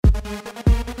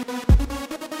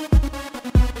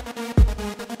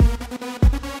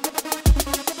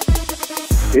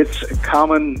It's a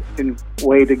common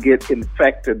way to get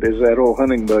infected is that old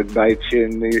hunting bug bites you,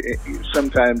 and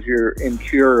sometimes you're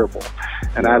incurable,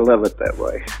 and I love it that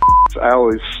way. I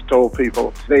always told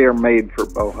people they are made for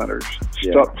bow hunters.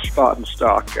 Spot and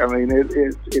stock. I mean,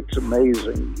 it's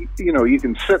amazing. You know, you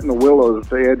can sit in the willows at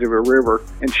the edge of a river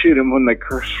and shoot them when they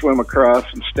swim across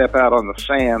and step out on the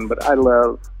sand, but I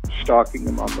love stalking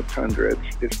them on the tundra.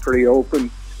 It's pretty open,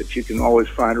 but you can always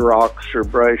find rocks or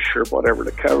brush or whatever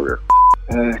to cover.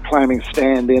 Climbing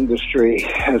stand industry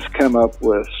has come up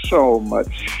with so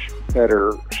much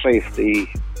better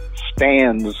safety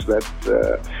stands that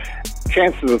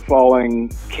chances of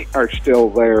falling are still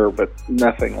there, but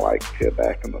nothing like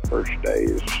back in the first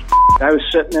days. I was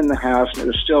sitting in the house, and it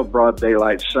was still broad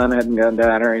daylight. Sun hadn't gone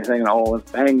down or anything, and all went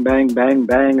bang, bang, bang,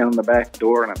 bang on the back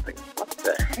door. And I'm thinking, what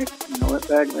the heck? And I went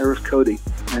back, and there was Cody.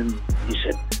 And he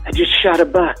said, I just shot a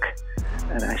buck.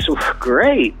 And I said, well,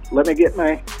 great. Let me get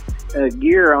my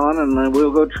gear on, and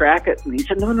we'll go track it. And he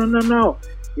said, no.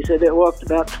 He said it walked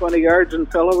about 20 yards and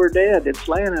fell over dead. It's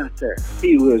laying out there.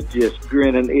 He was just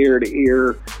grinning ear to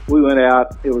ear. We went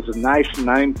out. It was a nice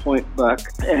 9-point buck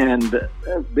and a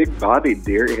big-bodied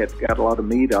deer. He had got a lot of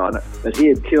meat on it. But he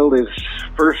had killed his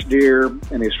first deer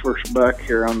and his first buck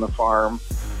here on the farm.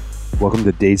 Welcome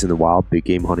to Days in the Wild Big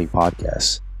Game Hunting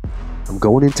Podcast. I'm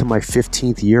going into my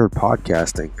 15th year of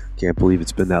podcasting. Can't believe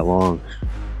it's been that long.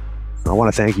 I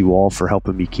want to thank you all for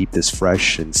helping me keep this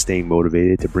fresh and staying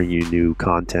motivated to bring you new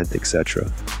content,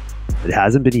 etc. It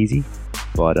hasn't been easy,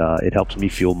 but it helps me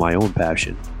fuel my own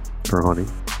passion for hunting.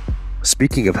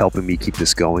 Speaking of helping me keep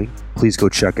this going, please go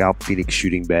check out Phoenix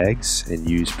Shooting Bags and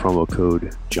use promo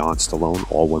code John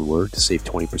Stallone, all one word, to save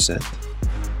 20%.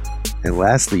 And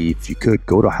lastly, if you could,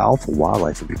 go to Howl for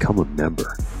Wildlife and become a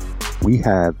member. We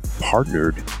have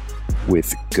partnered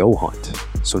with Go Hunt.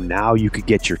 So now you could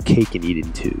get your cake and eat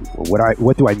it too.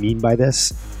 What do I mean by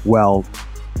this? Well,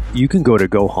 you can go to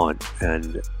Go Hunt,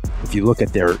 and if you look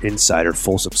at their Insider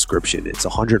full subscription, it's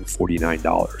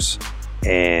 $149.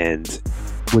 And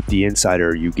with the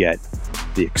Insider, you get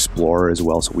the Explorer as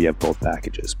well. So we have both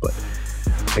packages, but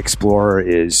Explorer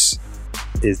is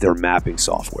their mapping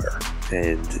software,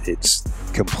 and it's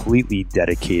completely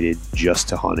dedicated just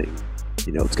to hunting.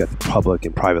 You know, it's got the public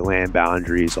and private land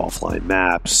boundaries, offline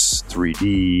maps,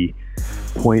 3D,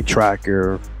 point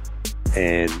tracker,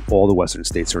 and all the Western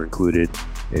states are included.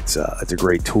 It's a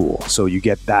great tool. So you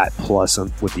get that, plus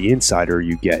with the Insider,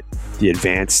 you get the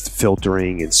advanced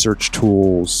filtering and search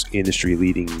tools,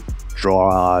 industry-leading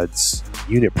draw odds,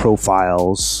 unit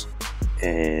profiles,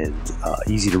 and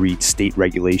easy-to-read state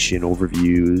regulation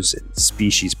overviews and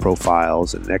species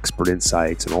profiles and expert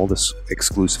insights and all this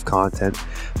exclusive content,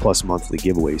 plus monthly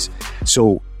giveaways.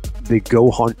 So the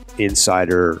Go Hunt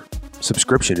Insider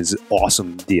subscription is an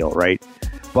awesome deal, right?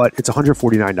 But it's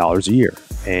 $149 a year.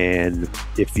 And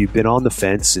if you've been on the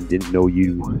fence and didn't know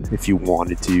if you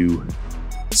wanted to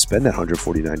spend that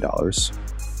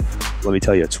 $149, let me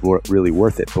tell you, it's really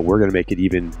worth it. But we're going to make it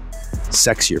even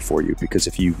sexier for you, because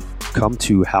if you come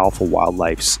to Howl for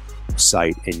Wildlife's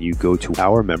site and you go to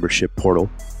our membership portal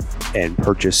and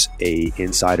purchase a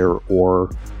Insider or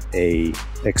a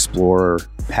Explorer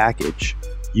package,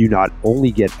 you not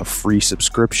only get a free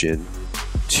subscription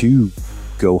to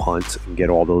Go Hunt and get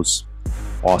all those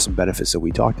awesome benefits that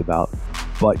we talked about,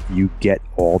 but you get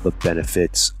all the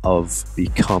benefits of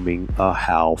becoming a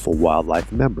Howl for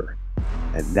Wildlife member.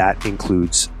 And that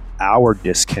includes our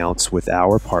discounts with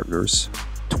our partners,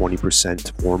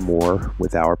 20% or more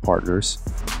with our partners.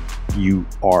 You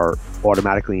are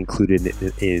automatically included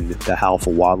in the Howl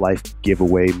for Wildlife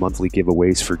giveaway, monthly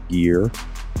giveaways for gear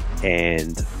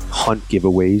and hunt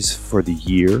giveaways for the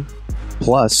year.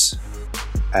 Plus,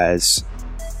 as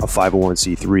a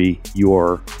 501c3,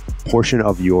 your portion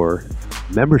of your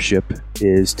membership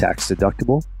is tax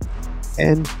deductible,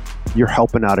 and you're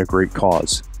helping out a great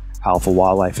cause. Howl for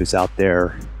Wildlife is out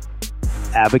there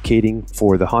advocating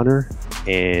for the hunter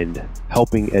and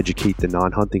helping educate the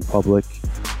non-hunting public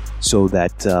so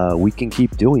that we can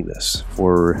keep doing this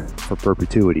for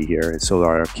perpetuity here, and so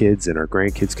our kids and our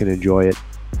grandkids can enjoy it.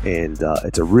 And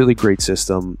it's a really great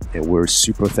system, and we're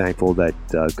super thankful that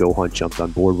Go Hunt jumped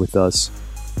on board with us.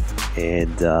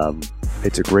 And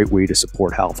it's a great way to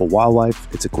support Howl for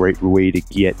Wildlife. It's a great way to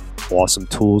get awesome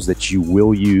tools that you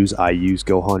will use. I use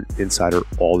Go Hunt Insider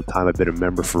all the time. I've been a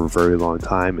member for a very long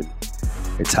time, and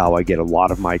it's how I get a lot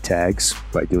of my tags,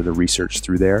 by doing the research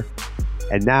through there.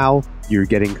 And now you're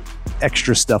getting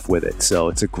extra stuff with it. So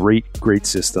it's a great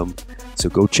system. So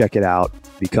go check it out.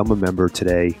 Become a member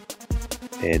today.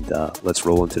 And let's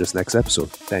roll into this next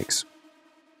episode. Thanks.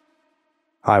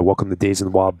 Hi, welcome to Days in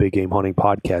the Wild Big Game Hunting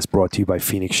Podcast, brought to you by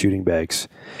Phoenix Shooting Bags.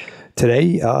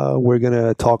 Today, we're going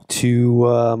to talk to,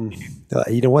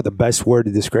 you know what, the best word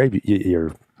to describe you,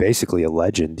 you're basically a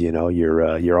legend. You know, you're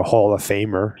a Hall of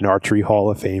Famer, an archery Hall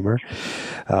of Famer.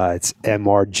 It's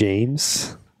M.R.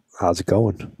 James. How's it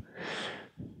going?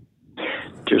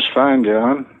 Just fine,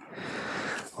 John.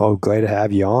 Oh, glad to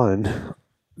have you on.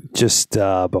 Just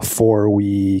before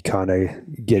we kind of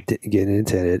get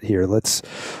into it here, let's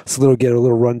get a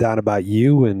little rundown about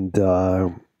you and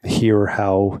hear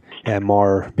how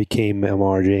MR became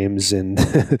MR James in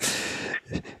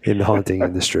in the hunting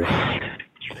industry.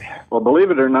 Well, believe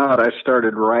it or not, I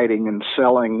started writing and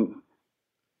selling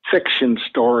fiction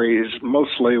stories,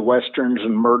 mostly westerns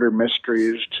and murder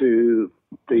mysteries, to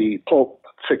the pulp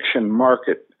fiction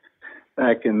market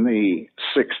back in the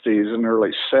 60s and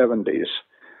early 70s.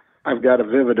 I've got a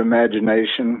vivid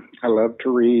imagination. I love to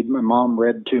read. My mom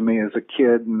read to me as a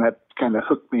kid, and that kind of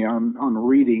hooked me on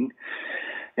reading.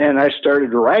 And I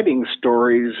started writing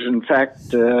stories, in fact,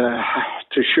 to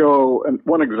show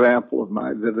one example of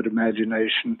my vivid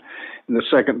imagination. In the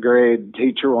second grade,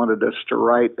 teacher wanted us to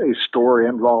write a story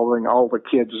involving all the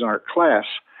kids in our class.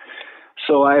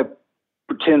 So I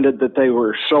pretended that they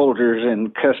were soldiers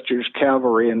in Custer's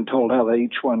cavalry and told how they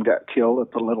each one got killed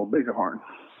at the Little Bighorn.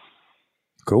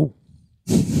 Cool.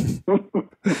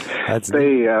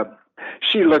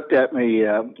 She looked at me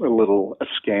a little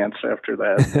askance after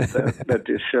that. That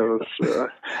just shows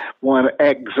one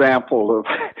example of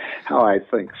how I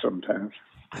think sometimes.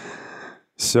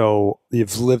 So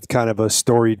you've lived kind of a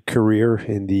storied career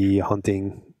in the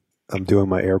hunting, I'm doing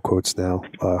my air quotes now,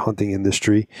 hunting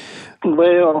industry.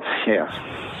 Well, yeah.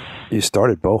 You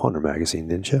started Bowhunter magazine,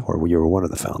 didn't you? Or you were one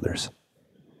of the founders?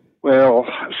 Well,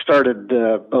 I started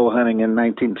bow hunting in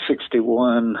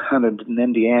 1961, hunted in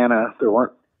Indiana. There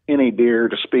weren't any deer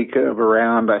to speak of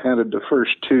around. I hunted the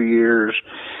first 2 years,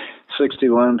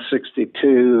 61,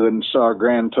 62, and saw a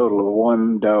grand total of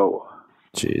one doe.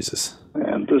 Jesus.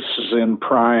 And this is in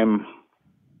prime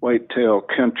whitetail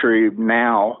country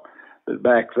now. But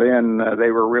back then,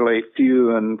 they were really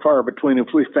few and far between.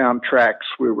 If we found tracks,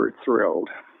 we were thrilled.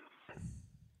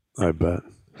 I bet.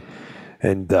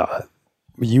 And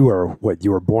you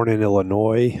were born in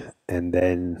Illinois, and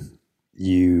then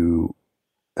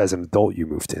as an adult, you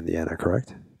moved to Indiana,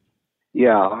 correct?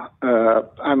 Yeah.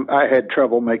 I had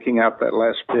trouble making out that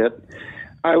last bit.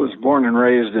 I was born and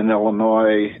raised in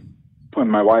Illinois. When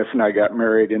my wife and I got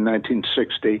married in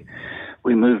 1960,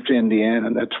 we moved to Indiana,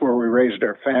 and that's where we raised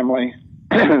our family.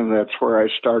 That's where I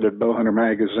started Bowhunter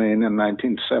magazine in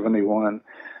 1971,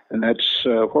 and that's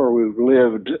where we've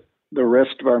lived the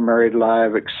rest of our married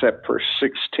life, except for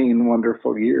 16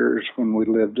 wonderful years when we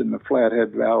lived in the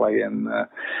Flathead Valley in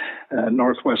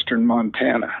northwestern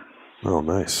Montana. Oh,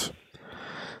 nice.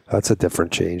 That's a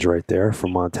different change right there,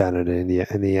 from Montana to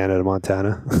Indiana to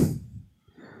Montana.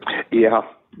 Yeah.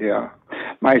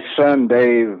 My son,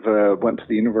 Dave, went to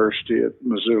the University at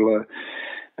Missoula,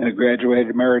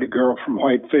 graduated, married a girl from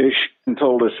Whitefish, and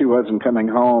told us he wasn't coming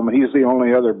home. He's the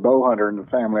only other bow hunter in the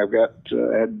family. I've got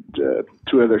had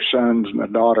two other sons and a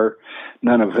daughter,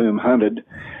 none of whom hunted.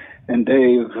 And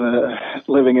Dave,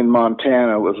 living in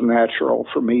Montana, was natural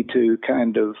for me to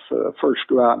kind of first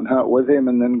go out and hunt with him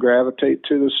and then gravitate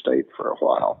to the state for a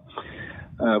while.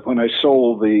 When I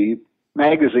sold the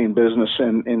magazine business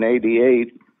in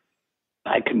 88,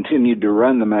 I continued to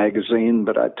run the magazine,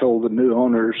 but I told the new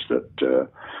owners that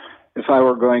if I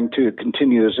were going to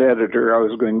continue as editor, I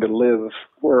was going to live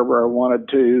wherever I wanted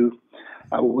to.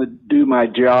 I would do my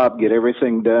job, get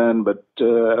everything done, but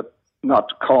not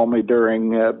to call me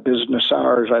during business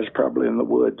hours. I was probably in the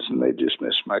woods, and they just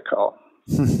missed my call.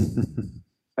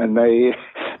 And they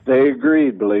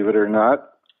agreed, believe it or not,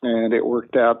 and it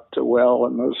worked out well,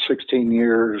 and those 16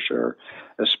 years are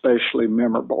especially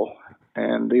memorable.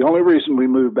 And the only reason we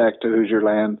moved back to Hoosier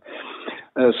Land,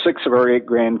 6 of our 8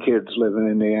 grandkids live in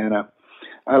Indiana.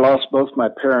 I lost both my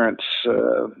parents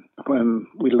when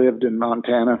we lived in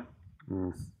Montana,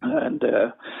 and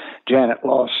Janet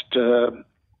lost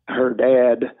her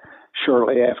dad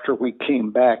shortly after we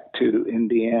came back to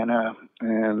Indiana,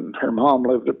 and her mom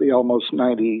lived to be almost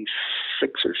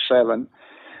 96 or 7,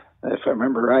 if I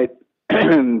remember right.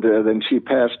 And then she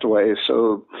passed away.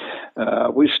 So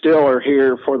we still are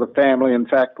here for the family. In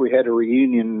fact, we had a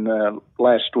reunion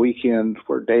last weekend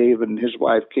where Dave and his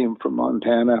wife came from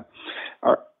Montana.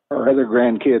 Our other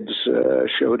grandkids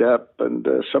showed up, and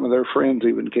some of their friends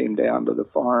even came down to the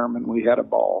farm, and we had a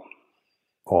ball.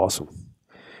 Awesome.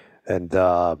 And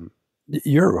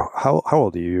you're how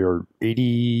old are you? You're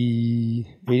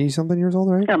 80 something years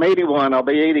old, right? I'm 81. I'll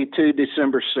be 82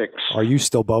 December 6th. Are you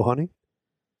still bow hunting?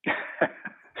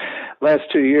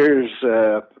 Last 2 years,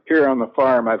 here on the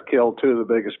farm, I've killed 2 of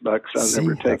the biggest bucks I've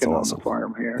ever taken awesome. on the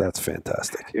farm here. That's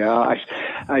fantastic. Yeah,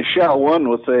 I shot one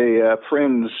with a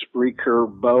friend's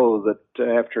recurve bow that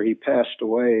after he passed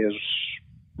away,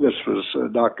 this was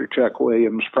Dr. Chuck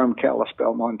Williams from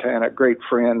Kalispell, Montana, great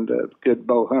friend, a good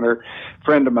bow hunter,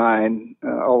 friend of mine,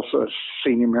 also a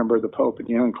senior member of the Pope and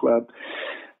Young Club.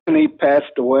 When he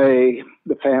passed away,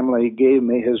 the family gave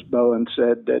me his bow and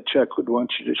said, Chuck would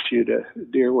want you to shoot a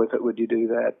deer with it. Would you do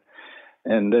that?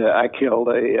 And I killed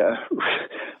a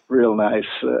real nice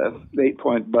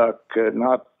 8-point buck,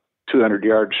 not 200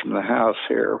 yards from the house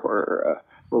here where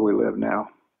we live now.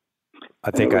 I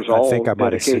think I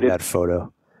might have seen that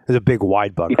photo. It's a big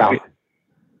wide buck, yeah. Right?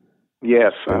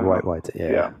 Yes. Big white.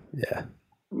 Yeah.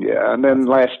 Yeah, and then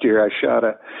last year I shot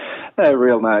another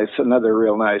real nice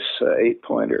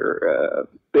 8-pointer,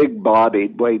 big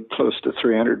bodied, weighed close to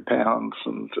 300 pounds,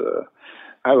 and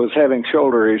I was having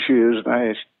shoulder issues, and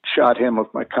I shot him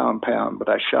with my compound, but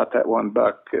I shot that one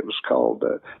buck. It was called,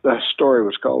 the story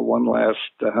was called One Last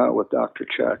Hunt with Dr.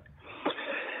 Chuck.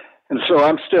 And so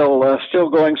I'm still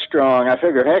going strong. I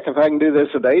figure, heck, if I can do this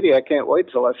at 80, I can't wait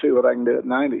till I see what I can do at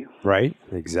 90. Right?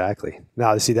 Exactly.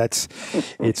 Now, see,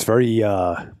 it's very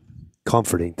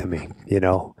comforting to me. You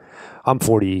know, I'm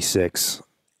 46,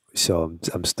 so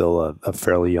I'm still a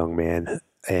fairly young man.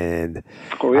 And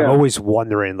I'm always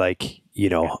wondering, like, you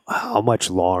know, how much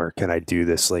longer can I do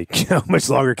this? Like, how much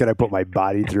longer can I put my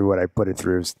body through what I put it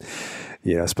through?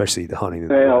 You know, especially the hunting in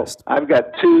the West. I've got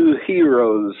 2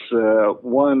 heroes.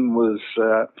 One was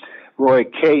Roy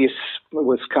Case, a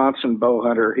Wisconsin bow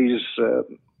hunter. He's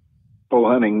bow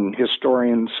hunting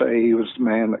historians say he was the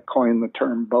man that coined the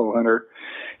term bow hunter.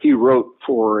 He wrote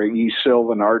for E.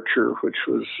 Sylvan Archer, which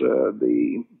was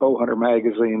the bow hunter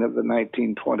magazine of the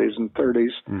 1920s and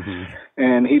 30s. Mm-hmm.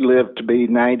 And he lived to be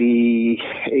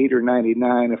 98 or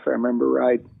 99, if I remember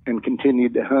right, and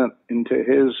continued to hunt into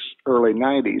his early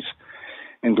 90s.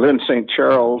 And Glenn St.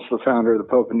 Charles, the founder of the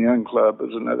Pope and Young Club,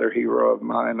 is another hero of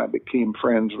mine. I became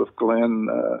friends with Glenn.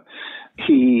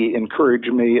 He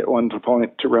encouraged me at one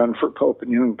point to run for Pope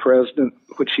and Young president,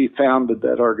 which he founded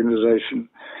that organization.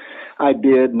 I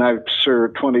did, and I've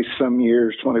served 20-some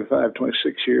years, 25,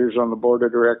 26 years on the board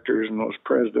of directors and was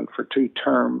president for 2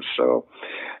 terms. So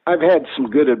I've had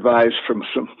some good advice from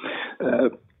some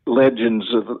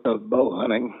legends of bow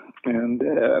hunting and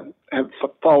have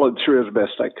followed through as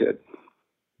best I could.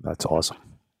 That's awesome.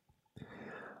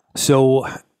 So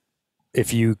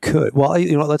if you could, well,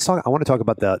 you know, I want to talk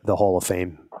about the Hall of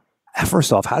Fame.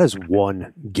 First off, how does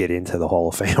one get into the Hall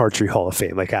of Fame, Archery Hall of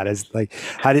Fame? Like,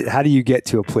 how do you get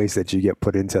to a place that you get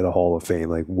put into the Hall of Fame?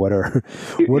 Like, what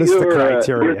is the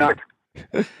criteria?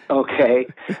 Okay.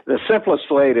 The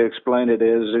simplest way to explain it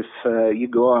is if you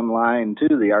go online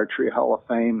to the Archery Hall of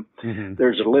Fame, mm-hmm.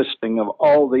 there's a listing of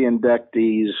all the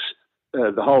inductees.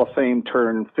 The Hall of Fame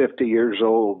turned 50 years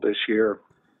old this year,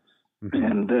 mm-hmm.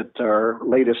 and at our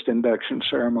latest induction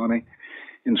ceremony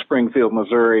in Springfield,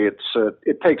 Missouri, it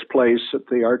takes place at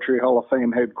the Archery Hall of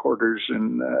Fame headquarters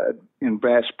in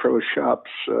Bass Pro Shops,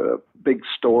 big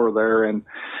store there in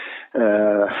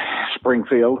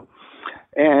Springfield,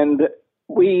 and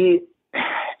we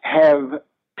have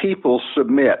people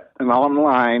submit, and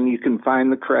online you can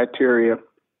find the criteria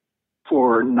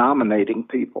for nominating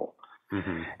people.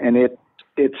 Mm-hmm. And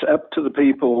it's up to the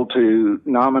people to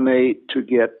nominate, to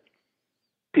get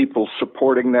people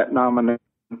supporting that nomination,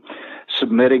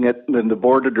 submitting it. Then the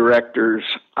board of directors.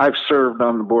 I've served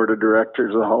on the board of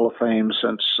directors of the Hall of Fame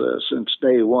since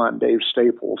day one. Dave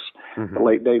Staples, mm-hmm. the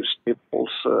late Dave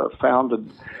Staples, founded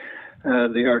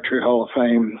the Archery Hall of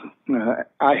Fame.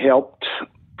 I helped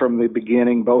from the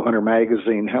beginning. Bowhunter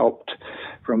Magazine helped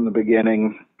from the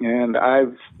beginning. And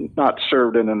I've not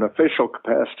served in an official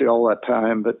capacity all that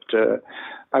time, but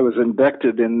I was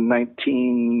inducted in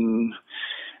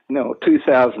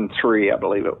 2003, I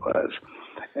believe it was.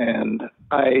 And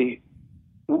I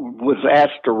was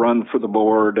asked to run for the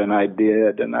board, and I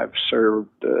did, and I've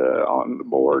served on the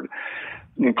board,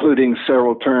 including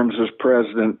several terms as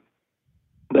president.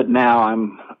 But now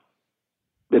I'm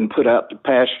been put out to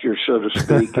pasture, so to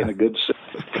speak, in a good sense.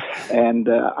 And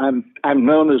I'm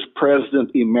known as President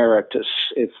Emeritus,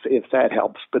 if that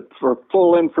helps. But for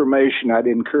full information, I'd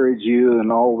encourage you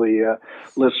and all the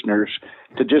listeners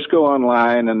to just go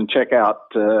online and check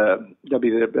out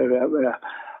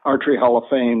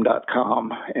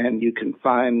www.archeryhalloffame.com, and you can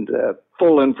find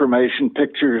full information,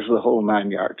 pictures, the whole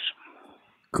 9 yards.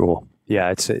 Cool.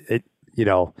 Yeah, it. You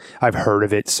know, I've heard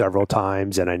of it several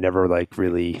times, and I never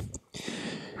really,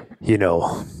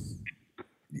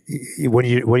 when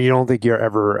you don't think you're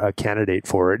ever a candidate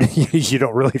for it, you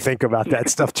don't really think about that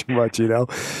stuff too much,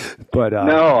 But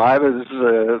no, I was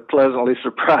pleasantly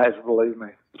surprised, believe me.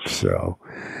 So,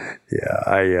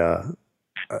 yeah,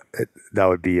 that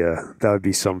would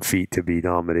be some feat to be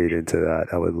nominated into that.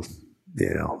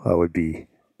 That would be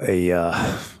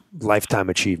a lifetime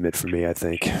achievement for me, I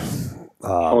think.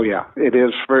 Oh yeah, it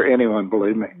is for anyone,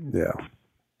 believe me. Yeah.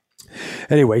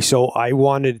 Anyway, so I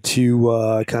wanted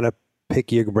to kind of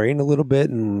pick your brain a little bit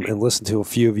and listen to a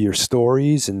few of your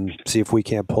stories and see if we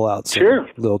can't pull out some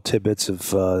little tidbits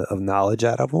of knowledge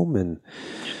out of them. And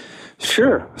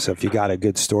sure. So if you got a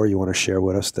good story you want to share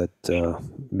with us that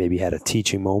maybe had a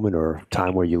teaching moment or a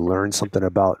time where you learned something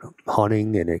about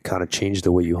hunting and it kind of changed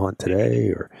the way you hunt today,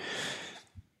 or.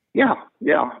 Yeah.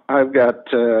 I've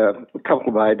got a couple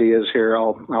of ideas here.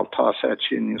 I'll toss at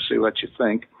you and you see what you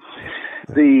think.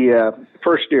 The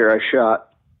first deer I shot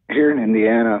here in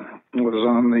Indiana was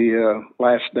on the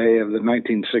last day of the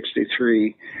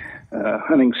 1963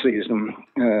 hunting season.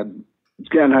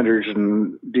 Gun hunters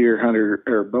and deer hunter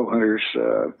or bow hunters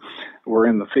were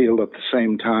in the field at the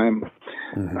same time.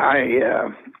 Mm-hmm.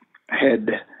 I had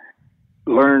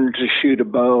learned to shoot a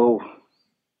bow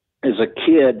as a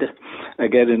kid. I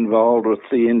got involved with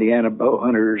the Indiana Bow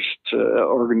Hunters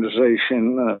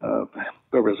organization.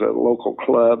 There was a local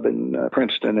club in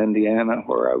Princeton, Indiana,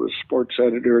 where I was sports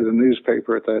editor of the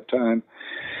newspaper at that time,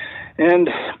 and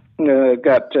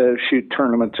got to shoot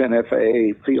tournaments in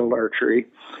FAA field archery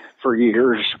for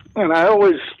years. And I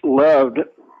always loved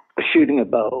shooting a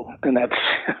bow, and that's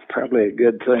probably a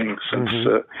good thing since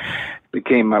it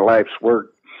became my life's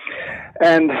work.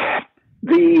 And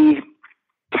the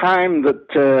time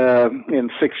that in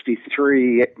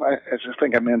 63, as I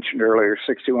think I mentioned earlier,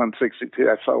 61, 62,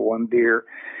 I saw one deer.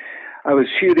 I was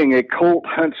shooting a Colt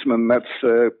Huntsman. That's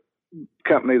a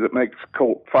company that makes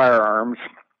Colt firearms.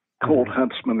 Colt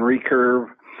Huntsman recurve,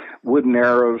 wooden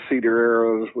arrows, cedar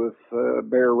arrows with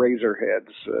bear razor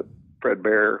heads. Fred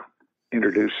Bear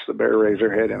introduced the bear razor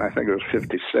head, and I think it was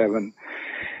 57.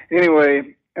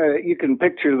 Anyway, you can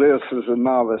picture this as a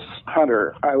novice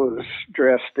hunter. I was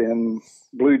dressed in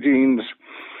blue jeans,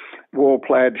 wool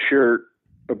plaid shirt,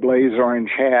 a blaze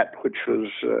orange hat, which was,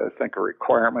 I think, a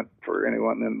requirement for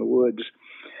anyone in the woods.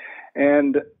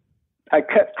 And I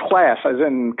cut class. I was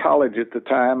in college at the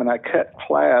time, and I cut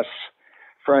class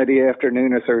Friday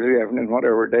afternoon or Thursday afternoon,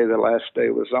 whatever day the last day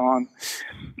was on,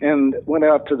 and went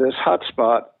out to this hot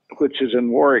spot, which is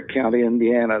in Warwick County,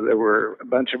 Indiana. There were a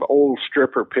bunch of old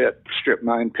strip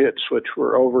mine pits, which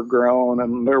were overgrown,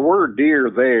 and there were deer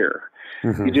there.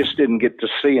 Mm-hmm. You just didn't get to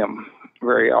see them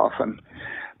very often.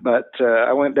 But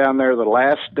I went down there the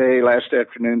last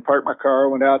afternoon, parked my car,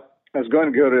 went out. I was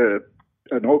going to go to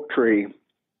an oak tree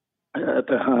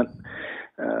to hunt.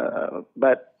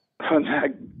 But when I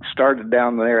started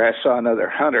down there, I saw another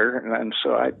hunter, and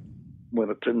so I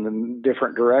went in a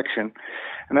different direction.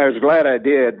 And I was glad I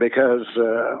did, because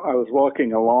I was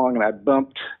walking along and I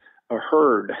bumped a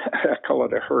herd. I call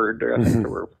it a herd. I think there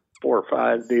were 4 or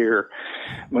 5 deer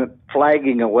went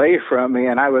flagging away from me,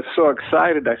 and I was so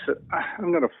excited. I said,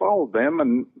 I'm going to follow them,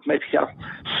 and maybe I'll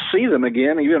see them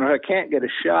again, even if I can't get a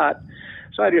shot.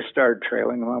 So I just started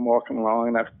trailing them. I'm walking along,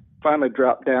 and I finally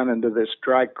dropped down into this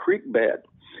dry creek bed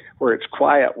where it's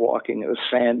quiet walking. It was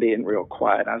sandy and real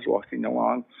quiet. I was walking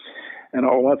along, and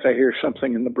all at once I hear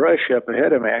something in the brush up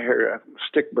ahead of me. I hear a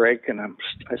stick break, and I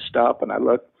stop, and I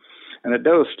look, and a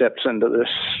doe steps into this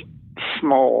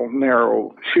small,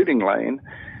 narrow shooting lane.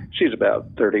 She's about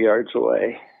 30 yards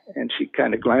away, and she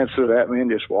kind of glances at me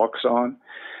and just walks on.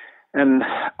 And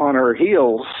on her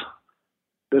heels,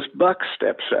 this buck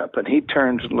steps up, and he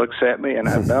turns and looks at me, and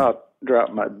I about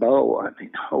dropped my bow. I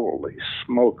mean, holy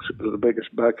smokes, it was the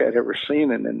biggest buck I'd ever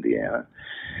seen in Indiana.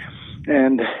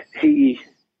 And he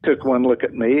took one look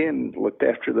at me and looked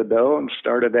after the doe and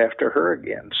started after her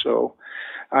again. So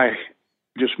I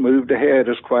just moved ahead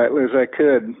as quietly as I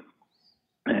could.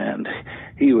 And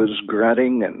he was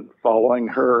grunting and following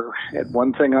her, had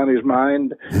one thing on his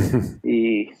mind.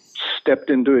 He stepped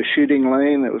into a shooting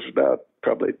lane. It was about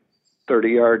probably 30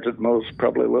 yards at most,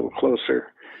 probably a little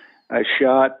closer. I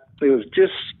shot. It was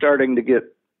just starting to get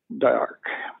dark.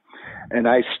 And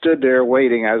I stood there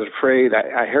waiting. I was afraid.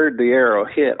 I heard the arrow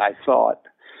hit, I thought,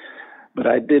 but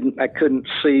I couldn't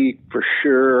see for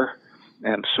sure.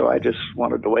 And so I just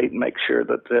wanted to wait and make sure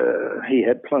that he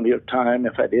had plenty of time,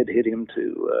 if I did hit him,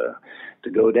 to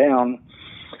go down.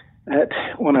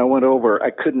 When I went over, I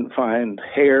couldn't find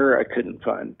hair, I couldn't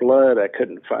find blood, I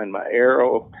couldn't find my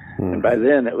arrow. And by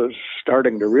then it was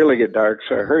starting to really get dark.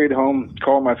 So I hurried home,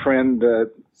 called my friend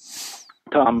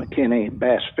Tom McKinney,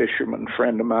 bass fisherman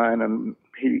friend of mine, and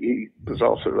he was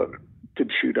also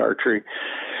did shoot archery.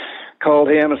 Called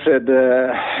him and said,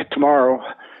 tomorrow,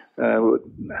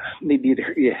 need you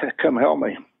to come help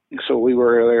me. So we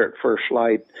were there at first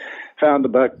light, found the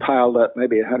buck piled up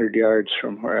maybe 100 yards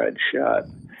from where I'd shot.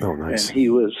 Oh, nice. And he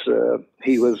was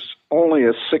only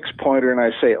a 6-pointer, and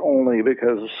I say only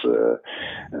because,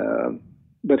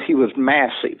 but he was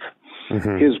massive.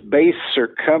 Mm-hmm. His base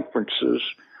circumferences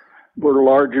were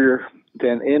larger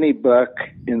than any buck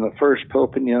in the first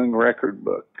Pope and Young record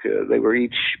book. They were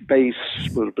each base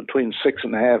was between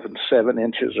 6.5 and 7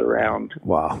 inches around.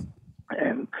 Wow.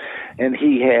 And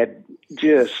he had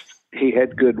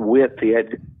good width. He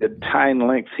had good tine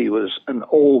length. He was an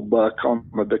old buck on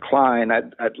the decline.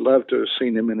 I'd love to have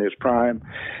seen him in his prime,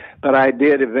 but I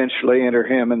did eventually enter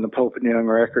him in the Pope and Young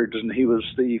records, and he was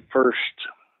the first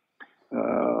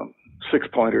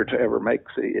 6-pointer to ever make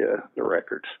the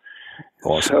records.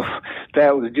 Awesome. So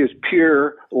that was just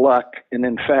pure luck. And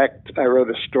in fact, I wrote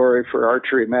a story for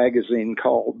Archery Magazine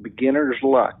called Beginner's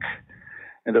Luck,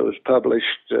 and it was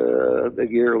published a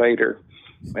year later.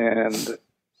 And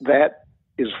that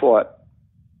is what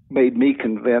made me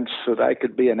convinced that I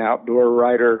could be an outdoor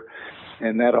writer,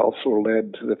 and that also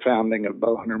led to the founding of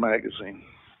Bowhunter Magazine.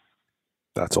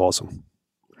 That's awesome.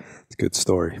 It's a good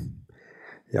story.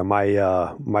 Yeah,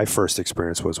 my first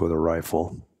experience was with a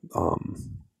rifle.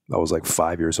 I was like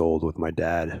 5 years old with my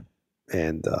dad,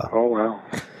 and oh wow.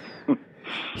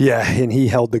 Yeah, and he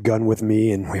held the gun with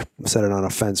me, and we set it on a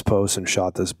fence post and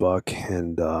shot this buck.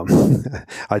 And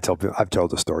I've told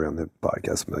the story on the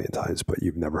podcast a million times, but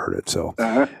you've never heard it. So,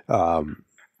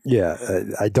 yeah,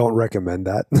 I don't recommend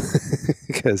that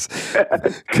because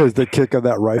the kick of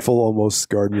that rifle almost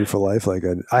scarred me for life. Like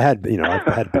I had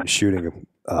been shooting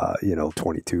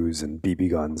 22s and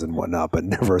BB guns and whatnot, but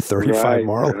never a 35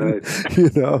 Marlin,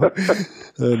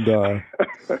 and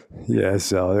yeah,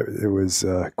 so it was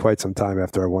quite some time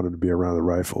after I wanted to be around the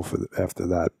rifle after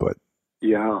that. But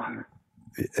yeah,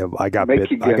 I got bit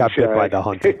by the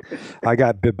hunting. I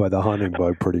got bit by the hunting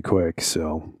bug pretty quick.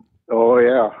 So. Oh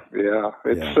yeah.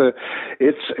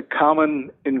 It's a common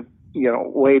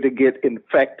way to get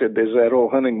infected is that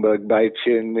old hunting bug bites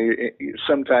you, and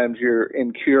sometimes you're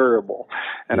incurable,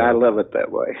 and I love it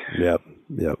that way. Yep,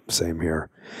 same here.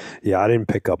 Yeah, I didn't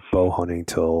pick up bow hunting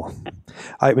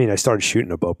I started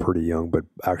shooting a bow pretty young, but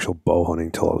actual bow hunting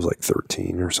till I was like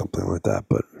 13 or something like that.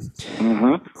 But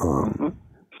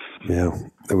yeah,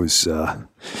 it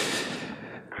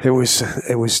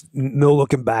was no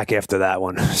looking back after that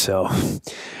one. So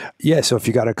yeah, so if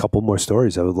you got a couple more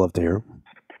stories, I would love to hear them.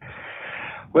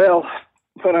 Well,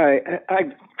 when I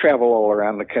travel all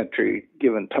around the country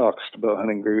giving talks to bow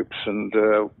hunting groups, and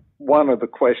one of the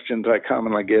questions I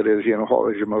commonly get is, what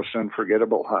was your most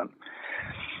unforgettable hunt?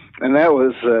 And that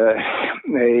was a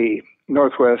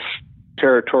Northwest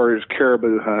Territories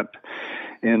caribou hunt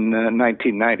in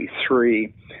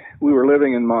 1993. We were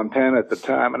living in Montana at the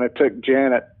time, and I took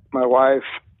Janet, my wife,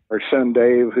 our son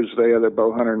Dave, who's the other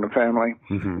bow hunter in the family,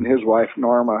 and his wife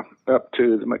Norma, up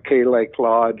to the McKay Lake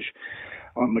Lodge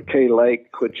on McKay Lake,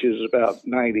 which is about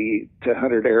 90 to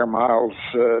 100 air miles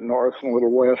north and a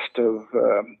little west of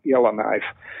Yellowknife.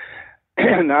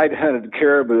 And I'd hunted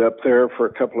caribou up there for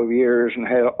a couple of years and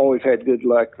always had good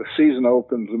luck. The season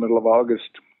opens in the middle of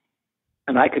August,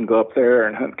 and I can go up there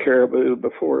and hunt caribou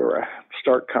before I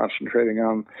start concentrating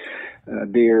on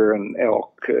deer and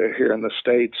elk here in the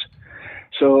States.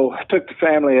 So I took the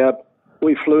family up.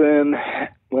 We flew in,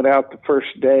 went out the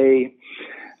first day,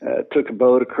 took a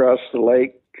boat across the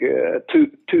lake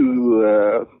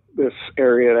to this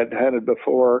area I'd hunted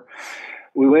before.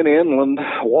 We went inland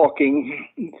walking.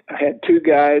 I had 2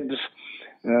 guides,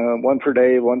 one for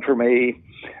Dave, one for me,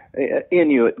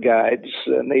 Inuit guides,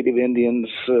 Native Indians.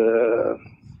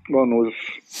 One was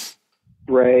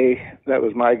Ray, that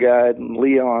was my guide, and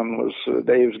Leon was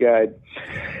Dave's guide.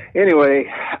 Anyway,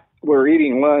 we're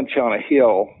eating lunch on a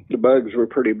hill. The bugs were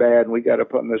pretty bad, and we got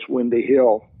up on this windy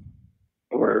hill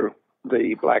where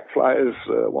the black flies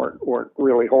weren't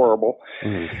really horrible.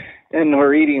 And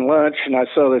we're eating lunch, and I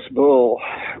saw this bull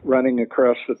running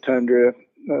across the tundra.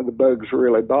 The bugs were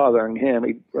really bothering him.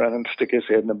 He'd run and stick his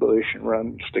head in a bush and run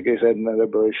and stick his head in another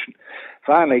bush. And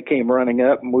finally he came running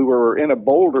up, and we were in a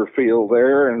boulder field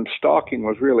there, and stalking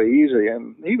was really easy.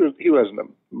 And he wasn't a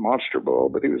monster bull,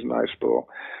 but he was a nice bull.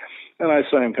 And I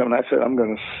saw him coming. I said, I'm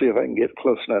going to see if I can get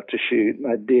close enough to shoot. And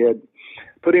I did.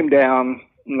 Put him down.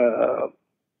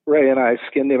 Ray and I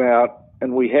skinned him out,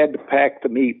 and we had to pack the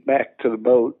meat back to the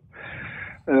boat,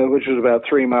 which was about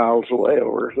 3 miles away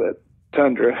over that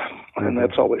tundra, and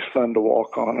that's always fun to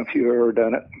walk on if you've ever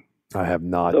done it. I have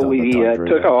not. So we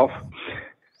took off.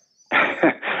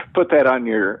 Put that on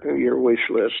your wish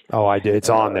list. Oh, I did. It's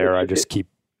on there. I just keep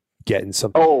getting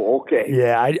some. Oh, okay.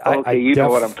 Yeah, I you know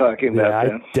what I'm talking about. Yeah,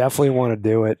 then. I definitely want to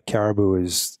do it. Caribou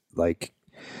is like,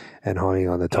 and hunting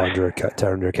on the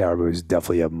tundra caribou is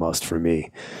definitely a must for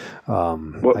me.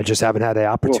 I just haven't had the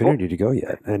opportunity to go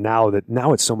yet, and now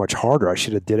it's so much harder. I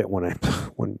should have did it when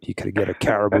you could get a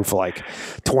caribou for like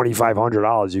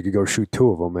 $2,500. You could go shoot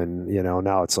 2 of them, and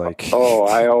now it's like. Oh,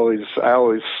 I always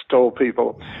told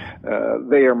people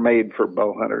they are made for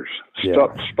bow hunters.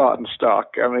 Spot and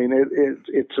stock. I mean,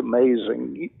 it's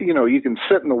amazing. You can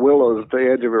sit in the willows at the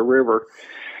edge of a river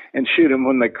and shoot them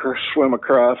when they swim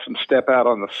across and step out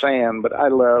on the sand. But I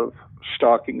love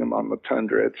stalking them on the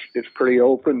tundra. It's pretty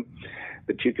open,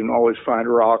 but you can always find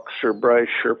rocks or brush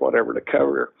or whatever to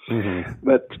cover. Mm-hmm.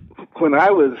 But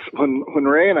when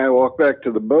Ray and I walked back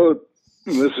to the boat,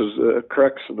 and this is the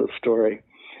crux of the story,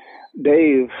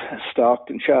 Dave stalked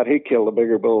and shot. He killed a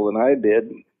bigger bull than I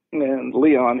did, and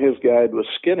Leon, his guide, was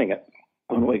skinning it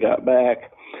when we got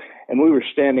back. And we were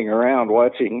standing around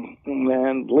watching,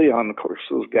 and Leon, of course,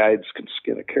 those guides can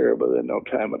skin a caribou in no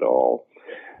time at all.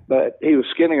 But he was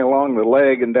skinning along the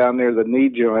leg, and down near the knee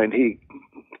joint,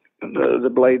 the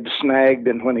blade snagged,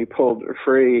 and when he pulled it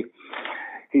free,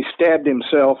 he stabbed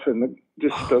himself in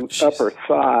the upper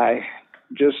thigh,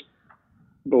 just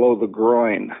below the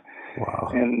groin.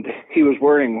 Wow. And he was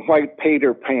wearing white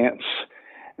pater pants,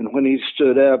 and when he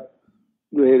stood up,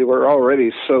 they were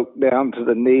already soaked down to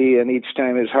the knee, and each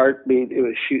time his heart beat, it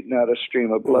was shooting out a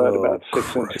stream of blood about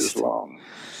 6 inches long.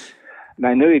 And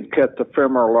I knew he'd cut the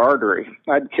femoral artery.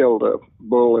 I'd killed a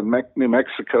bull in New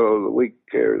Mexico the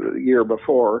year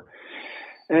before,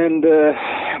 and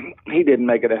he didn't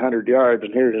make it 100 yards,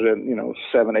 and here's a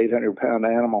 700-800 pound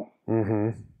animal.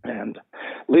 Mm-hmm. And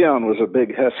Leon was a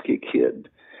big husky kid.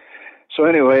 So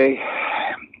anyway,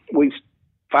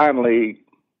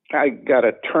 I got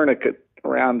a tourniquet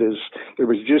around there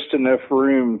was just enough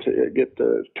room to get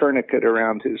the tourniquet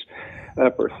around his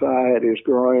upper thigh at his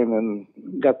groin and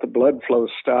got the blood flow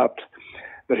stopped.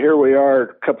 But here we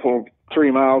are,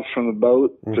 3 miles from the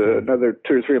boat, another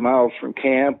 2 or 3 miles from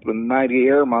camp, and 90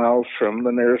 air miles from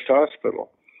the nearest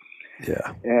hospital.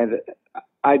 Yeah. And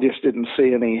I just didn't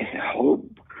see any hope.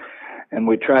 And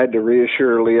we tried to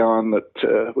reassure Leon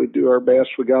that we'd do our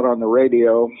best. We got on the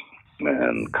radio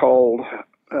and called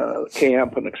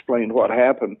camp and explained what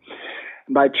happened.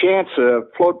 By chance, a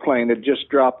float plane had just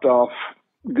dropped off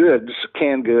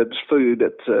canned goods, food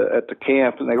at the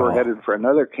camp, and they were headed for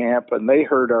another camp, and they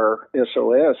heard our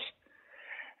SOS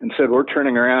and said, "We're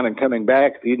turning around and coming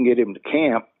back if you can get him to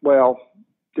camp." Well,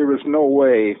 there was no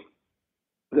way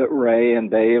that Ray and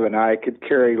Dave and I could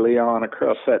carry Leon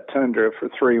across that tundra for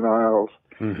 3 miles.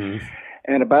 Mm-hmm.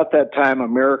 And about that time, a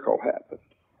miracle happened.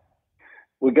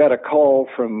 We got a call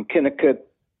from Kennecott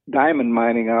diamond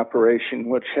mining operation,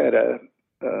 which had a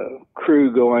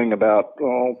crew going about,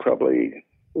 probably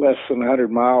less than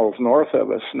 100 miles north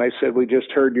of us. And they said, "We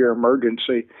just heard your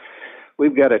emergency.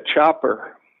 We've got a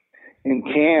chopper in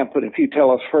camp, and if you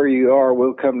tell us where you are,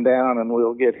 we'll come down and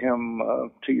we'll get him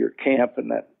to your camp in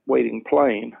that waiting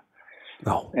plane."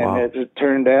 Oh, wow. And it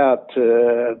turned out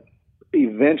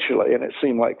eventually, and it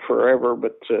seemed like forever,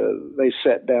 but they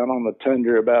sat down on the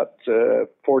tundra about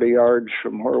 40 yards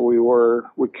from where we were.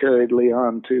 We carried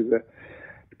Leon to the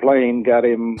plane, got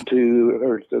him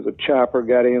to the chopper,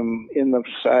 got him in the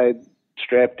side,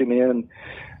 strapped him in.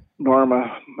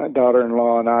 Norma, my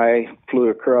daughter-in-law, and I flew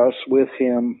across with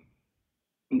him.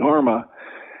 Norma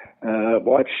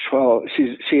watched while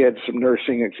she had some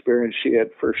nursing experience. She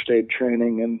had first aid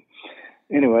training, and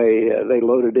anyway, they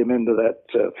loaded him into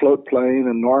that float plane,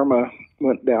 and Norma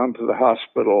went down to the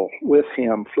hospital with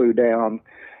him, flew down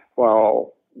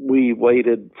while we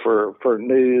waited for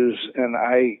news, and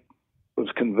I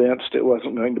was convinced it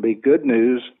wasn't going to be good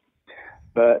news,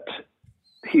 but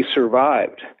he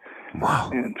survived. Wow.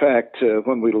 And in fact,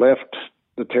 when we left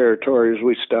the territories,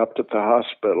 we stopped at the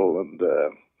hospital and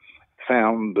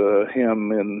found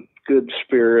him in good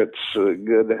spirits,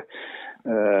 good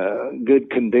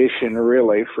condition,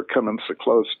 really, for coming so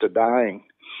close to dying.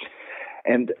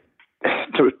 And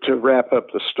to wrap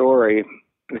up the story,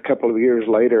 a couple of years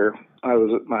later, I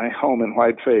was at my home in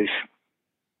Whitefish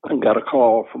and got a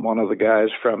call from one of the guys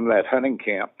from that hunting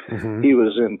camp. Mm-hmm. He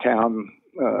was in town.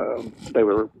 They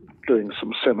were doing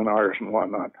some seminars and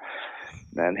whatnot.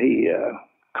 And he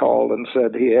called and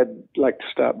said he'd like to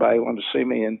stop by. He wanted to see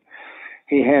me. And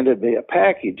he handed me a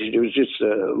package. It was just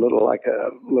a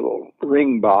little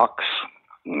ring box,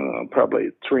 probably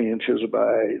 3 inches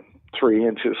by 3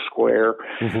 inches square.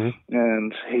 Mm-hmm.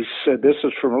 And he said, "This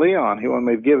is from Leon. He wanted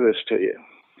me to give this to you."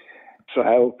 So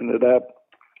I opened it up,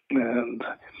 and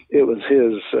it was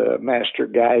his master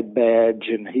guide badge,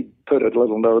 and he put a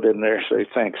little note in there say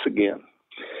thanks again.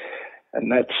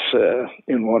 And that's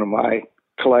in one of my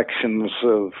collections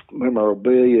of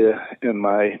memorabilia in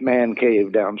my man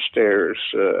cave downstairs.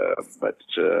 But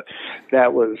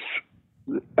that was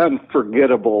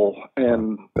unforgettable,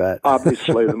 and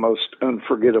obviously the most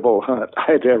unforgettable hunt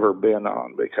I'd ever been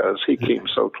on, because he came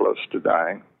so close to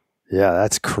dying. Yeah,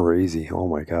 that's crazy. Oh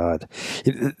my God.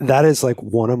 That is like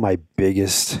one of my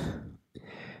biggest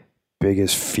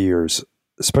fears,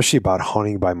 especially about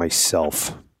hunting by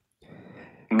myself.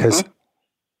 Because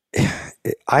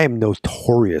I am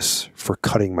notorious for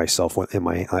cutting myself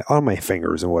on my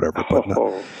fingers and whatever, but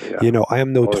I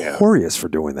am notorious for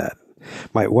doing that.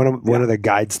 One of the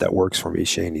guides that works for me,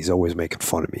 Shane, he's always making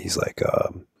fun of me. He's like,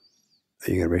 are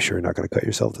you going to make sure you're not going to cut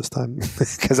yourself this time?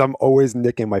 Because I'm always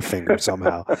nicking my finger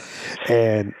somehow.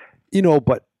 And,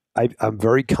 but I'm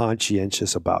very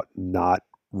conscientious about not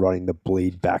running the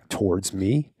blade back towards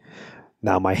me.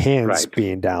 Now, my hands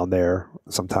being down there,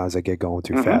 sometimes I get going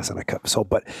too fast and I cut. So,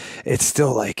 but it's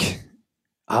still like,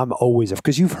 I'm always,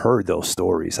 because you've heard those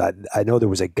stories. I know there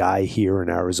was a guy here in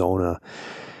Arizona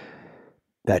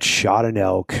that shot an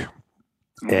elk.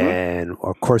 And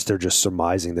of course, they're just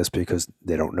surmising this because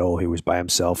they don't know. He was by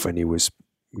himself and he was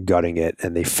gutting it,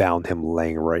 and they found him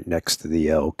laying right next to the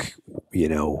elk,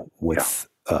 with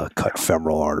a cut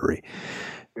femoral artery.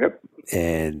 Yep.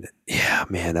 And yeah,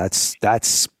 man, that's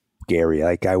scary.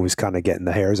 Like, I was kind of getting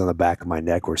the hairs on the back of my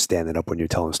neck were standing up when you're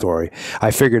telling the story.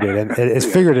 I figured it, and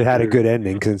figured it had a good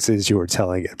ending since you were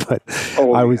telling it. But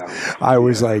I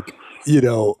was like,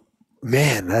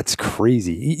 man, that's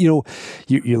crazy.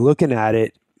 You're looking at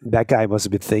it. That guy must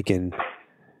have been thinking,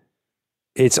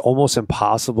 it's almost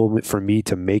impossible for me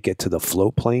to make it to the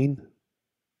float plane.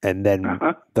 And then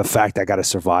the fact I got to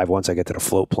survive once I get to the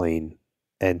float plane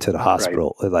and to the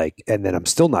hospital, and then I'm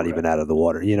still not even out of the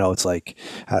water. It's like,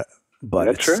 but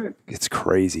it's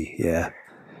crazy. Yeah.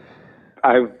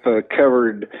 I've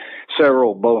covered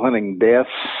several bow hunting deaths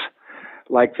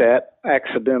like that.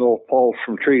 Accidental falls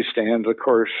from tree stands, of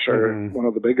course, are one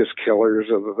of the biggest killers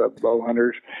of bow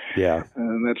hunters. Yeah.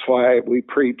 And that's why we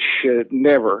preach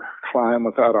never climb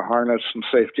without a harness and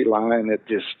safety line. It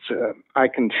just, I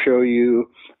can show you,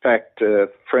 in fact, a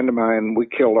friend of mine, we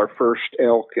killed our first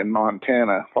elk in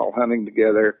Montana while hunting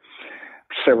together.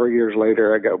 Several years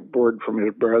later, I got word from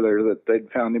his brother that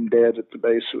they'd found him dead at the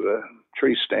base of a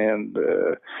tree stand.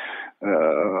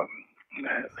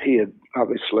 He had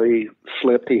obviously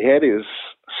slipped. He had his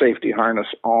safety harness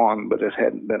on, but it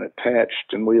hadn't been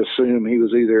attached, and we assume he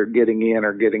was either getting in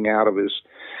or getting out of his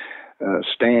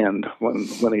stand when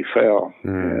he fell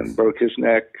and broke his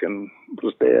neck and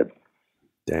was dead.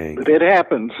 Dang. But it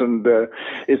happens, and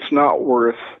it's not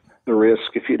worth the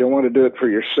risk. If you don't want to do it for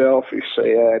yourself, you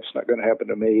say, it's not going to happen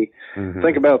to me.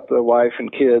 Think about the wife and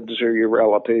kids or your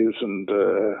relatives, and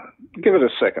give it a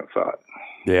second thought.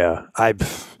 Yeah,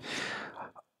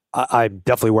 I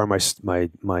definitely wear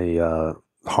my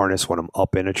harness when I'm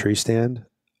up in a tree stand,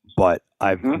 but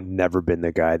I've never been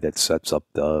the guy that sets up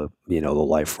the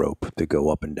life rope to go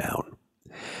up and down.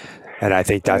 And I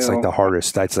think that's like the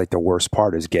hardest. That's like the worst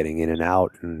part, is getting in and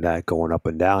out, and that going up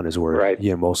and down is where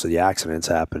most of the accidents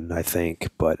happen, I think.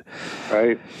 But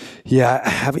yeah, I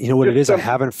haven't. You know what it is? I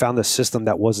haven't found a system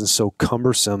that wasn't so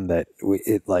cumbersome that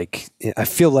I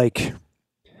feel like.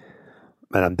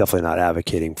 And I'm definitely not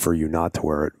advocating for you not to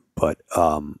wear it, but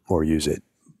or use it.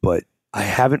 But I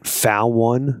haven't found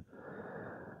one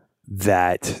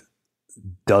that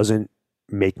doesn't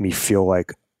make me feel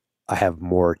like I have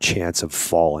more chance of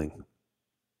falling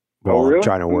while I'm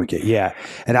trying to work it. Yeah,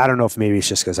 and I don't know if maybe it's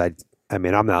just because I'm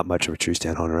not much of a tree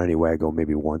stand hunter anyway. I go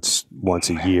maybe once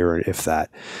a year, if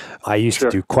that. I used to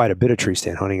do quite a bit of tree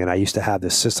stand hunting, and I used to have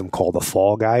this system called the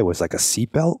Fall Guy. It was like a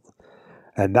seatbelt.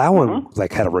 And that one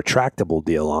had a retractable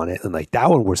deal on it, and that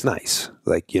one was nice.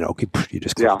 You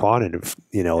just clip on it, and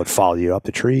it followed you up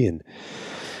the tree.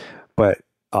 But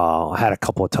I had a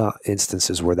couple of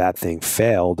instances where that thing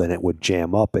failed, and it would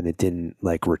jam up, and it didn't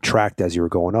retract as you were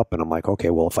going up. And I'm like, okay,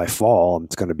 well, if I fall,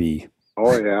 it's going to be.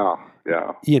 Oh yeah.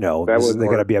 This is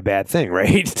going to be a bad thing,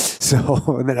 right?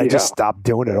 So, and then I just stopped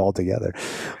doing it altogether.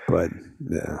 But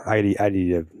I need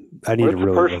to. It's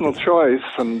a personal choice,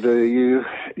 and you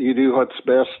do what's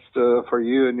best for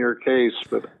you in your case.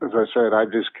 But as I said,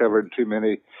 I've just covered too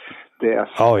many deaths.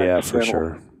 Oh yeah, for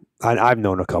sure. I've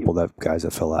known a couple of guys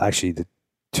that fell out. Actually, the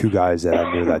two guys that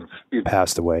I knew that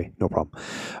passed away. No problem.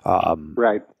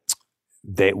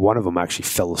 One of them actually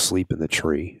fell asleep in the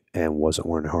tree and wasn't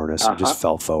wearing a harness and just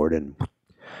fell forward and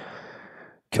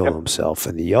killed himself.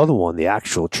 And the other one, the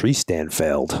actual tree stand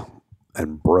failed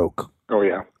and broke. Oh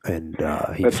yeah. And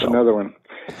that's another one.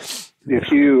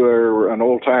 If you are an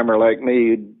old timer like me,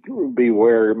 you'd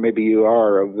beware. Maybe you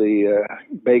are of the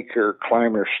Baker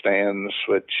climber stands,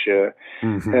 which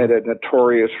had a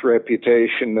notorious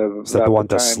reputation of is that the one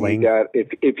to sling?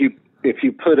 If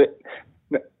you put it,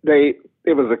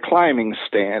 it was a climbing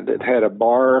stand. It had a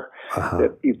bar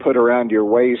that you put around your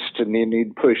waist, and then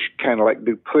you'd push, kind of like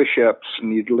do push-ups,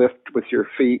 and you'd lift with your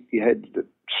feet. You had the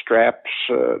straps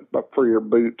for your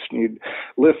boots, and you'd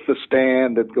lift the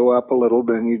stand and go up a little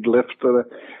bit, and you'd lift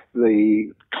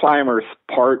the climber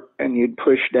part, and you'd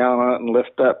push down on it and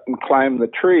lift up and climb the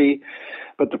tree.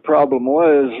 But the problem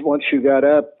was, once you got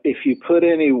up, if you put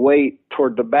any weight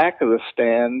toward the back of the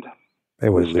stand,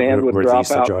 the stand would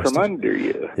drop out from under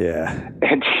you. Yeah.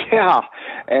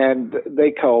 And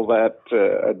they call that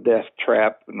a death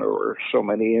trap, and there were so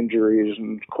many injuries.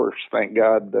 And, of course, thank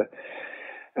God, the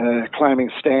climbing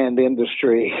stand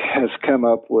industry has come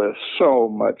up with so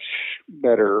much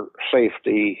better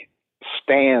safety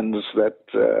stands that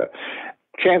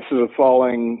chances of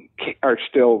falling are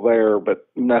still there, but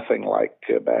nothing like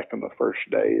back in the first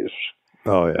days.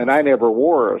 Oh, yeah. And I never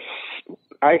wore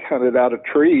I hunted out of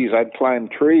trees. I'd climb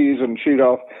trees and shoot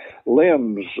off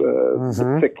limbs,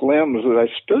 the thick limbs that I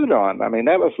stood on. I mean,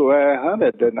 that was the way I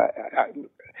hunted. And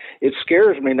it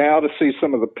scares me now to see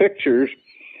some of the pictures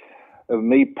of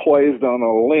me poised on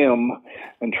a limb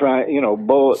and trying,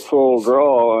 bullet full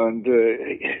draw. And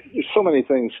so many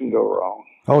things can go wrong.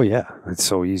 Oh, yeah. It's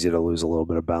so easy to lose a little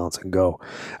bit of balance and go.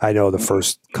 I know the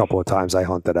first couple of times I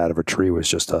hunted out of a tree was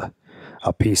just a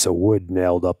piece of wood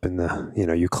nailed up in the,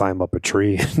 you climb up a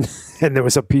tree and there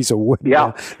was a piece of wood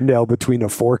nailed between a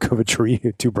fork of a tree,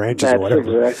 two branches or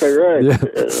whatever. That's exactly right.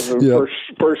 The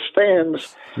first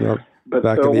stands. Yep. But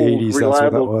back in the 80s, that's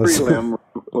what that was. Prelim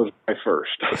was my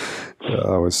first.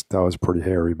 That was pretty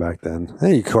hairy back then.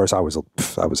 And of course, I was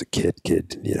a kid.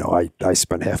 I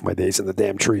spent half my days in the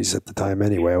damn trees at the time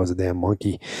anyway. I was a damn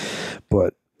monkey.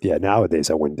 But yeah, nowadays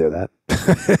I wouldn't do that.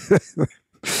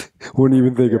 Wouldn't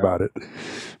even think about it.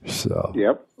 So.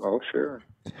 Yep. Oh, sure.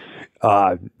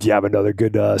 Do you have another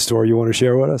good story you want to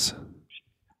share with us?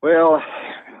 Well,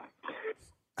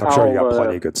 I'm sure you got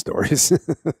plenty of good stories.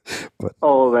 But.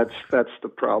 Oh, that's the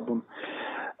problem.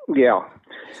 Yeah.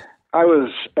 I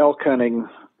was elk hunting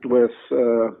with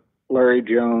Larry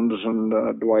Jones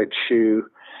and Dwight Shue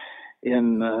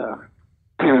in the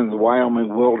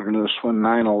Wyoming wilderness when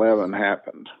 9/11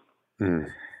 happened. And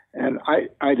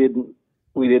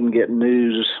we didn't get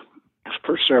news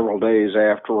for several days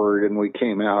afterward, and we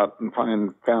came out and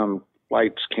found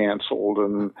flights canceled.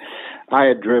 And I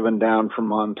had driven down from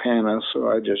Montana, so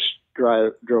I just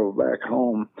drove back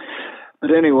home.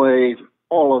 But anyway,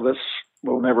 all of us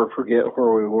will never forget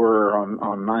where we were on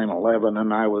 9/11,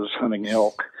 and I was hunting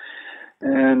elk.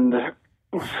 And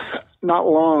not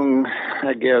long,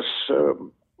 I guess,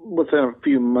 within a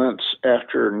few months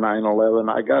after 9/11,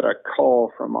 I got a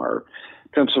call from our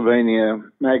Pennsylvania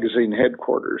magazine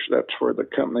headquarters. That's where the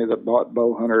company that bought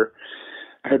Bowhunter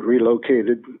had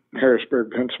relocated,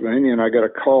 Harrisburg, Pennsylvania. And I got a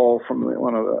call from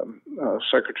one of the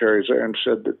secretaries there and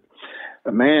said that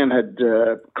a man had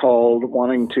called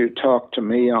wanting to talk to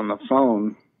me on the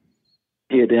phone.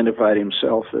 He identified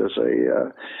himself as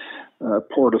a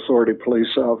Port Authority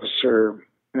police officer,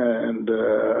 and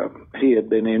he had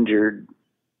been injured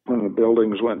when the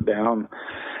buildings went down.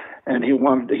 And he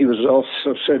was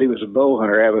also said he was a bow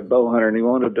hunter, avid bow hunter, and he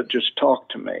wanted to just talk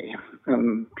to me.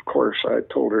 And of course, I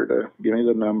told her to give me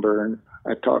the number, and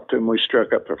I talked to him. We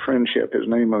struck up a friendship. His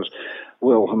name was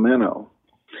Will Jimeno.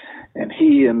 And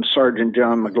he and Sergeant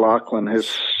John McLaughlin,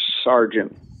 his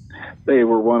sergeant, they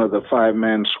were one of the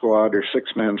 5-man squad or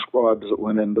 6-man squads that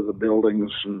went into the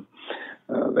buildings. And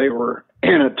they were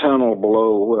in a tunnel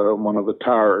below one of the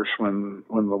towers when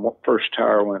the first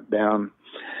tower went down.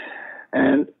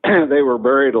 And they were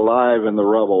buried alive in the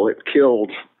rubble. It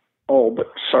killed all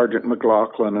but Sergeant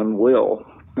McLaughlin and Will,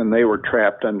 and they were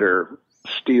trapped under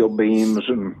steel beams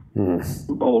and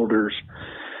boulders.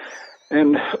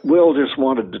 And Will just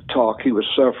wanted to talk. He was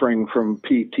suffering from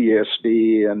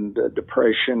PTSD and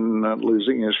depression,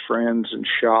 losing his friends and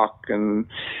shock, and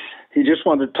he just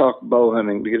wanted to talk bow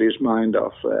hunting to get his mind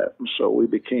off that. And so we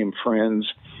became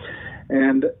friends.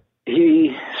 And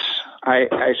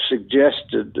I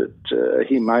suggested that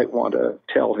he might want to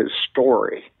tell his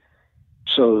story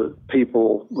so that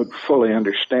people would fully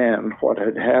understand what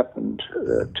had happened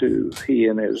to he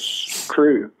and his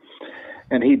crew.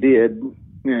 And he did,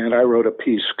 and I wrote a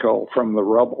piece called From the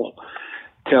Rubble,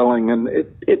 and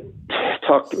it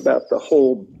talked about the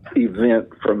whole event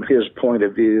from his point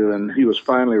of view, and he was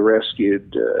finally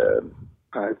rescued,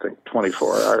 I think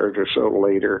 24 hours or so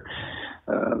later.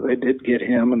 They did get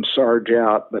him and Sarge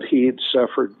out, but he had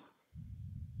suffered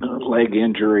a leg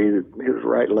injury. His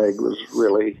right leg was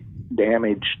really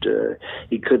damaged.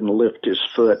 He couldn't lift his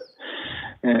foot,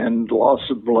 and loss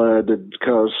of blood had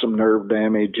caused some nerve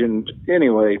damage. And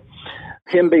anyway,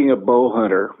 him being a bow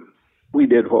hunter, we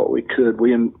did what we could.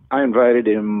 I invited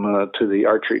him to the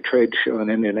archery trade show in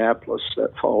Indianapolis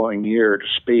that following year to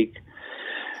speak,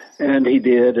 and he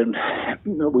did. And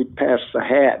we passed the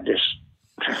hat, just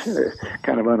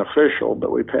kind of unofficial,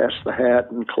 but we passed the hat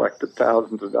and collected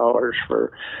thousands of dollars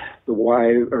for the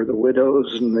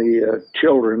widows and the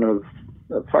children of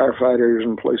firefighters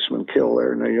and policemen killed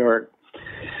there in New York.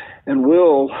 And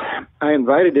Will, I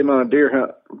invited him on a deer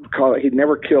hunt. He'd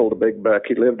never killed a big buck.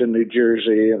 He lived in New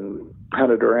Jersey and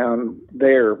hunted around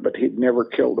there, but he'd never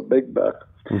killed a big buck.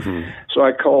 Mm-hmm. So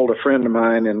I called a friend of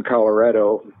mine in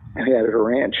Colorado. He had a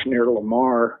ranch near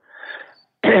Lamar,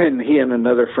 and he and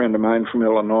another friend of mine from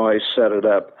Illinois set it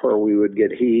up where we would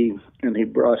get and he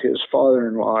brought his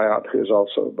father-in-law out, who's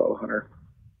also a bow hunter,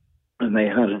 and they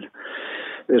hunted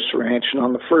this ranch. And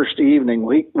on the first evening,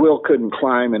 Will couldn't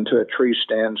climb into a tree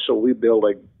stand, so we built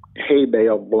a hay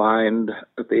bale blind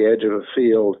at the edge of a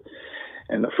field.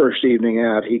 And the first evening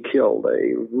out, he killed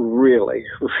a really,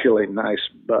 really nice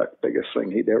buck, biggest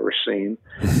thing he'd ever seen.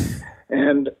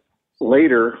 And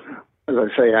later, as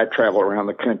I say, I travel around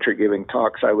the country giving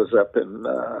talks. I was up in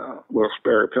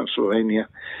Wilkes-Barre, Pennsylvania,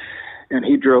 and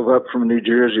he drove up from New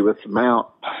Jersey with the mount.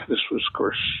 This was, of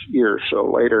course, a year or so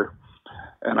later.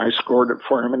 And I scored it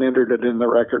for him and entered it in the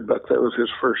record book. That was his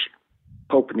first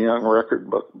Pope and Young record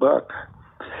book buck.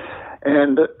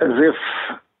 And as if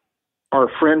our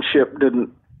friendship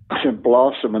didn't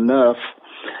blossom enough,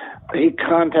 he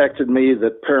contacted me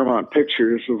that Paramount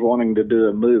Pictures was wanting to do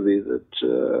a movie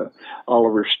that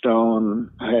Oliver Stone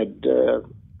had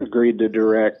agreed to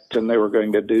direct, and they were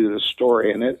going to do the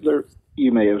story. And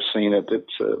you may have seen it.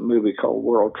 It's a movie called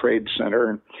World Trade Center.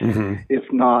 And mm-hmm.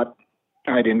 If not,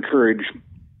 I'd encourage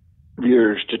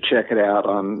viewers to check it out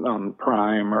on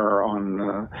Prime or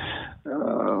on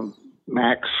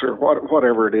Max or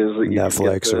whatever it is that you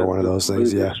Netflix or one of those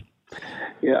things. Movies.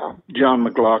 Yeah. John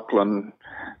McLaughlin,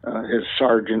 his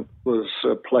sergeant, was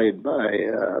played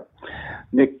by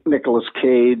Nicolas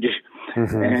Cage,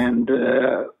 mm-hmm. and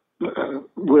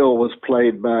Will was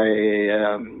played by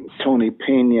Tony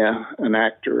Pena, an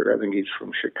actor. I think he's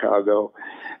from Chicago,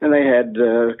 and they had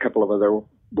a couple of other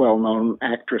well-known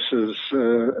actresses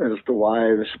as the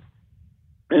wives.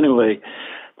 Anyway,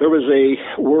 there was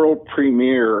a world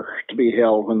premiere to be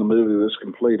held when the movie was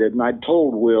completed, and I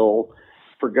told Will,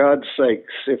 for God's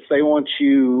sakes, if they want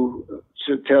you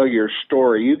to tell your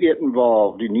story, you get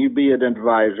involved and you be an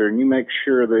advisor and you make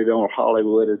sure they don't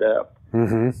Hollywood it up.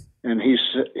 Mm-hmm. And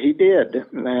he did,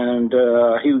 and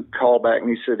he called back and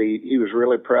he said he was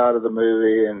really proud of the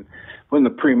movie. And when the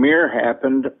premiere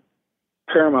happened,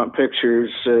 Paramount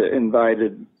Pictures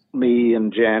invited me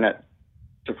and Janet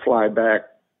to fly back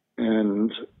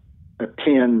and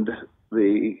attend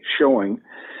the showing.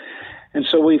 And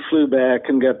so we flew back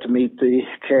and got to meet the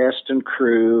cast and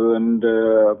crew, and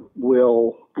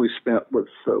we spent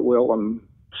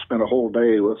a whole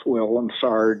day with Will and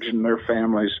Sarge and their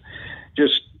families,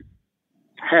 just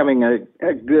having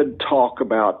a good talk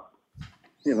about,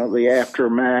 the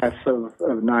aftermath of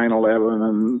 9/11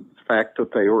 and the fact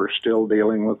that they were still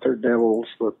dealing with their devils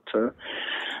of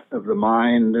the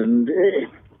mind.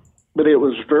 But it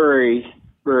was very,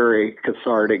 very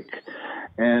cathartic,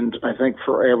 and I think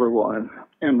for everyone.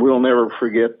 And we'll never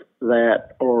forget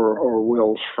that or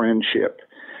Will's friendship.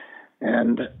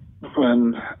 And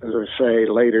when, as I say,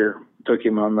 later took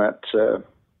him on that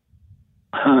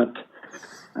hunt,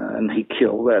 and he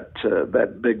killed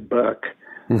that big buck,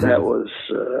 mm-hmm. that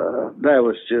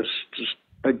was just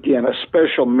again a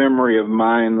special memory of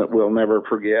mine that we'll never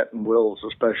forget. And Will's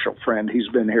a special friend. He's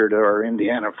been here to our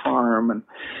Indiana farm, and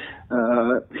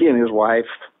he and his wife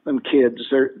and kids.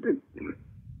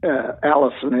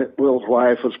 Allison, Will's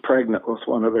wife, was pregnant with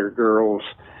one of their girls.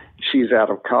 She's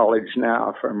out of college now,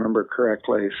 if I remember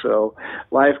correctly. So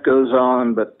life goes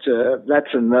on, but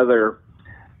that's another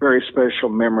very special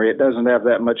memory. It doesn't have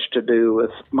that much to do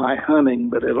with my hunting,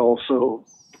 but it also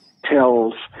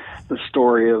tells the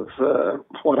story of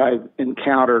what I've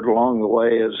encountered along the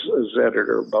way as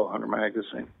editor of Bowhunter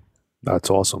magazine.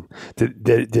 That's awesome. They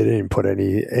didn't put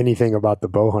anything about the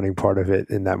bow hunting part of it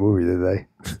in that movie, did they?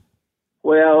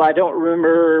 Well, I don't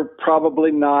remember,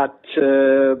 probably not,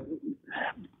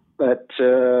 but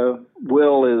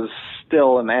Will is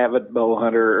still an avid bow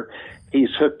hunter.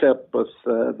 He's hooked up with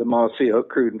the Mossy Oak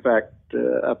crew. In fact,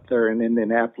 up there in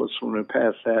Indianapolis when we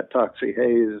passed that. Toxie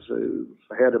Hayes, who's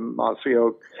head of Mossy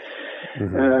Oak,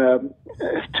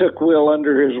 took Will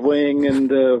under his wing,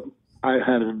 and I've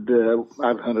hunted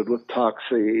with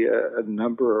Toxie a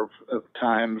number of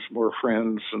times. We're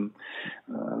friends, and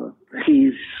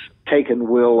he's taken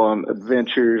Will on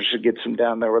adventures, gets him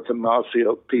down there with the Mossy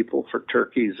Oak people for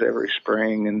turkeys every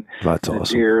spring, and that's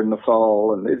awesome. Deer in the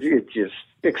fall, and it just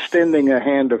extending a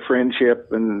hand of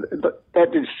friendship, and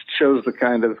that just shows the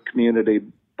kind of community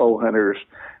bow hunters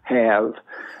have.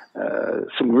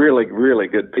 Some really, really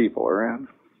good people around.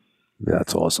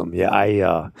 That's awesome. Yeah,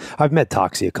 I've met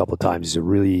Toxie a couple of times. He's a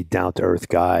really down to earth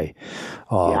guy.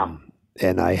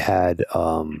 And I had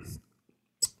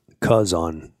Cuz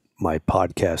on my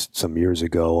podcast some years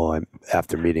ago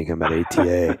after meeting him at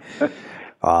ATA.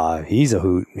 He's a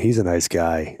hoot. He's a nice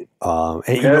guy.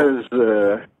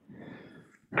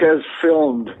 Cuz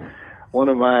filmed one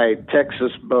of my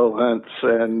Texas bow hunts,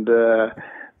 and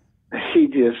he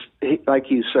like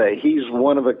you say, he's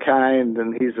one of a kind,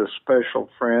 and he's a special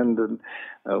friend, and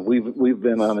we've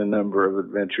been on a number of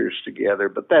adventures together.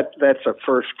 But that's a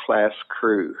first class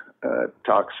crew,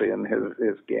 Toxie and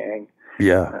his gang.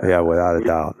 Yeah, without a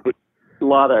doubt. A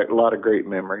lot of great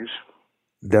memories.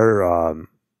 They're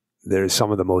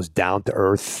some of the most down to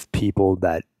earth people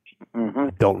that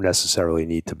don't necessarily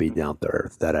need to be down to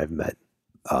earth that I've met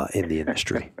in the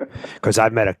industry. Because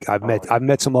I've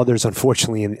met some others,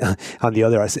 unfortunately, on the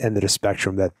other end of the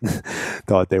spectrum that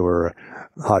thought they were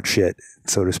hot shit,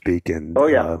 so to speak, and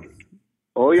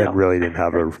and really didn't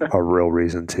have a real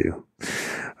reason to.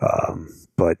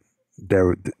 But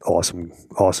they're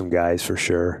awesome guys for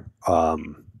sure. Well,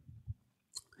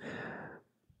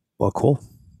 cool.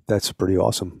 That's pretty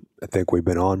awesome. I think we've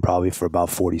been on probably for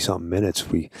about 40 something minutes.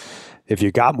 If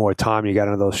you got more time, you got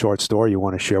another short story you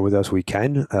want to share with us, we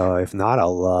can. If not,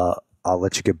 I'll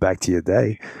let you get back to your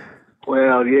day.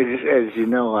 Well, as you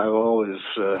know, I've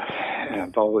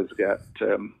always got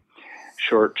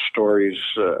short stories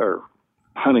or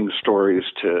hunting stories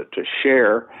to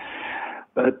share.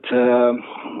 But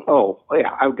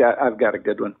I've got a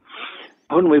good one.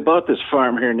 When we bought this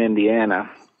farm here in Indiana,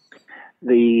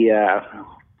 there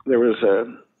was a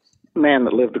man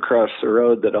that lived across the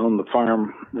road that owned the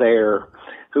farm there,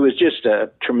 who was just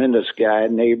a tremendous guy,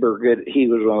 neighbor. Good. He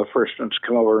was one of the first ones to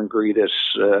come over and greet us,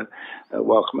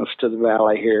 welcome us to the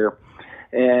valley here.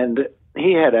 And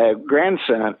he had a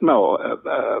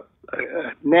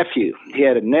nephew. He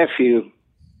had a nephew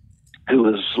who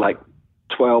was like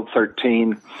 12,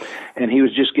 13, and he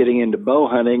was just getting into bow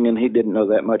hunting, and he didn't know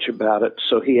that much about it.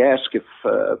 So he asked if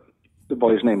the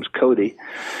boy's name's Cody.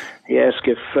 He asked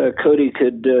if Cody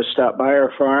could stop by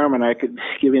our farm and I could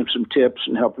give him some tips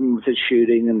and help him with his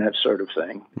shooting and that sort of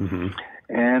thing. Mm-hmm.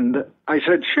 And I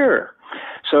said, sure.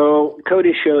 So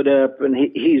Cody showed up, and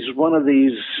he's one of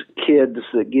these kids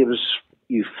that gives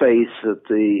you faith that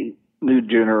the new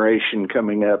generation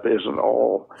coming up isn't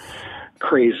all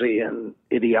crazy and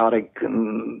idiotic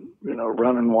and,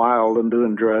 running wild and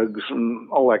doing drugs and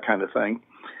all that kind of thing.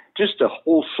 Just a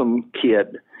wholesome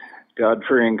kid.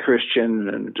 God-fearing Christian,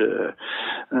 and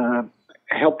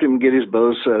helped him get his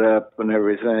bow set up and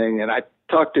everything. And I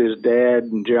talked to his dad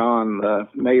and John, the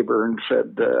neighbor, and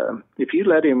said, if you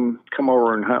let him come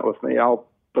over and hunt with me, I'll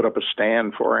put up a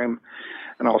stand for him,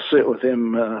 and I'll sit with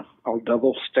him. I'll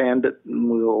double stand it, and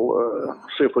we'll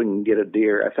see if we can get a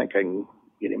deer. I think I can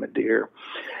get him a deer.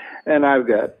 And I've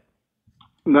got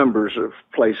numbers of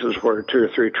places where 2 or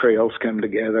 3 trails come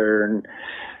together, and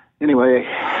anyway,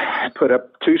 I put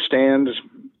up 2 stands.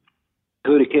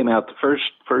 Cody came out the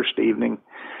first evening,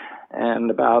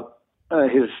 and about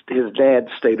his dad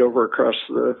stayed over across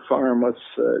the farm with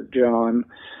John,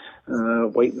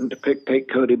 waiting to take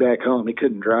Cody back home. He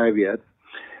couldn't drive yet.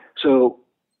 So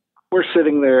we're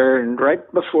sitting there, and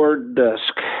right before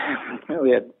dusk, we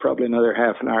had probably another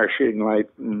half an hour shooting light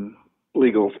and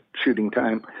legal shooting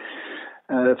time.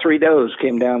 3 does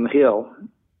came down the hill.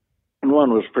 And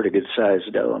one was a pretty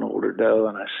good-sized doe, an older doe,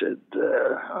 and I said,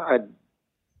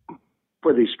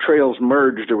 where these trails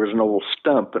merged, there was an old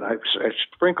stump, and I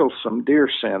sprinkled some deer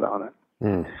scent on it.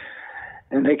 Mm.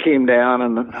 And they came down,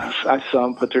 and I saw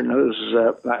them put their noses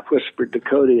up, and I whispered to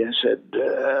Cody, I said,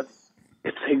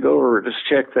 if they go over, just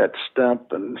check that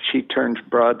stump, and she turns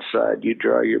broadside, you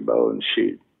draw your bow and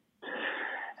shoot.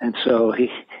 And so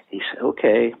he said,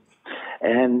 okay.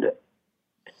 And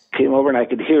came over, and I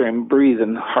could hear him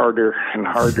breathing harder and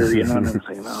harder, and I'm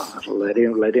saying,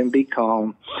 let him be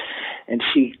calm. And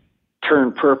she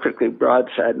turned perfectly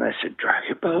broadside, and I said, draw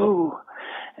your bow.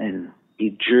 And he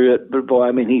drew it, but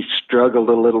boy, he struggled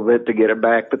a little bit to get it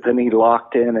back, but then he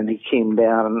locked in, and he came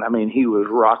down, and he was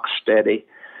rock steady.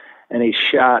 and he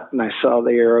shot, and I saw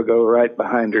the arrow go right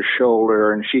behind her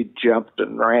shoulder, and she jumped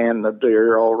and ran. The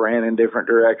deer all ran in different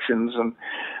directions, and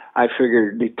I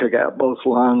figured he took out both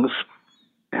lungs.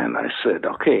 And I said,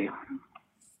 okay,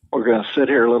 we're going to sit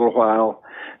here a little while,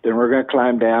 then we're going to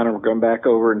climb down, and we're going back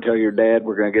over and tell your dad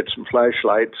we're going to get some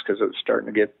flashlights because it was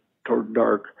starting to get toward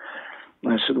dark.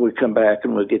 And I said, we come back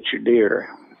and we'll get your deer.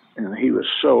 And he was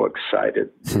so excited,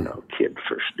 kid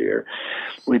first deer.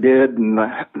 We did, and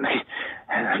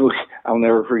I'll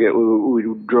never forget.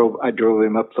 I drove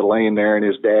him up the lane there, and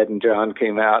his dad and John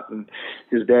came out, and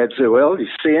his dad said, "Well, did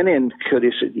you see any?" And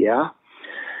Cody said, "Yeah."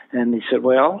 And he said,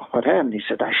 "Well, what happened?" He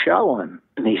said, "I shot one."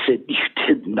 And he said, "You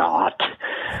did not."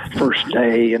 First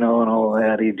day, and all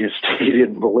that. He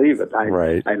didn't believe it.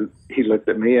 Right. He looked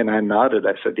at me, and I nodded.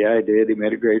 I said, "Yeah, I did. He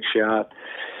made a great shot."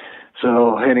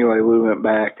 So anyway, we went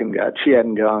back and she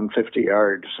hadn't gone 50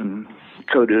 yards, and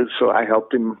Cody, so I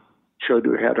helped him, showed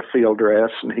her how to field dress,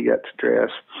 and he got to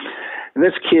dress. And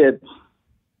this kid,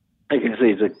 I can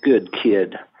say he's a good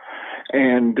kid.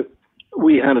 And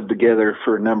we hunted together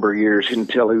for a number of years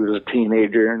until he was a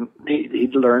teenager, and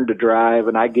he'd learned to drive,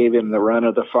 and I gave him the run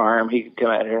of the farm. He could come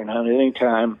out here and hunt any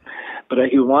time. But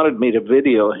he wanted me to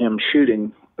video him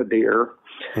shooting a deer.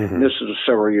 Mm-hmm. This was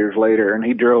several years later, and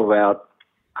he drove out.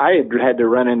 I had to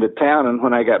run into town, and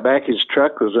when I got back, his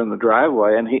truck was in the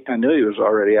driveway, and I knew he was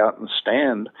already out in the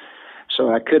stand,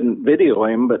 so I couldn't video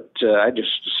him, but I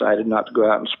just decided not to go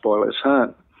out and spoil his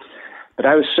hunt. But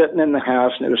I was sitting in the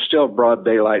house, and it was still broad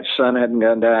daylight. Sun hadn't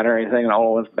gone down or anything, and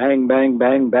all went bang, bang,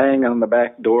 bang, bang on the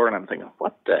back door, and I'm thinking,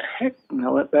 what the heck? And I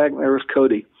went back, and there was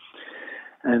Cody.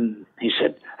 And he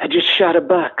said, "I just shot a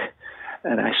buck."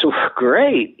 And I said, "Well,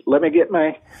 great. Let me get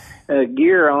my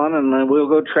gear on, and then we'll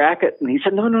go track it." And he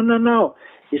said, No.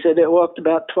 He said, "It walked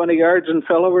about 20 yards and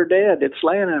fell over dead. It's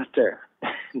laying out there."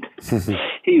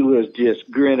 He was just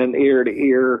grinning ear to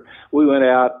ear. We went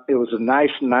out. It was a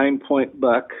nice 9-point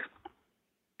buck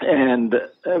and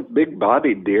a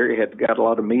big-bodied deer. He had got a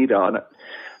lot of meat on it.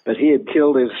 But he had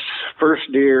killed his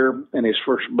first deer and his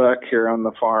first buck here on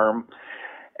the farm,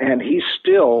 and he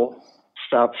still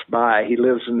stops by. He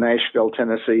lives in Nashville,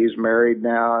 Tennessee. He's married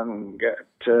now and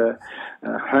got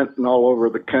hunting all over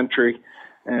the country,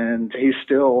 and he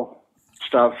still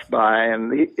stops by.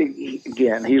 And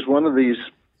he's one of these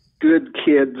good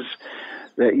kids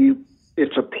that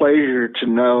it's a pleasure to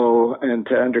know and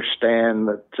to understand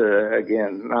that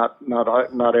again,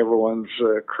 not everyone's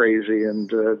crazy and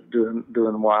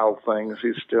doing wild things.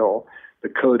 He's still the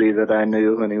Cody that I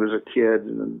knew when he was a kid,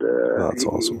 and that's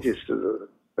awesome. He's just a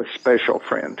special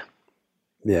friend.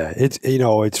 Yeah,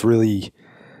 it's really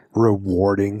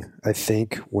rewarding, I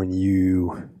think, when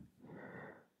you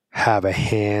have a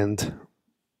hand.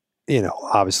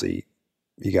 Obviously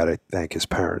you got to thank his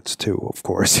parents too, of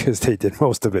course, because they did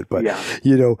most of it, but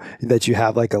that you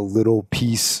have like a little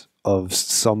piece of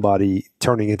somebody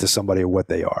turning into somebody of what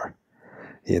they are,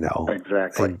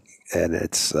 exactly. And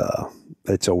it's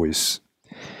always,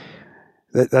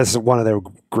 that's one of the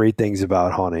great things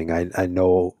about hunting. I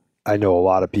know a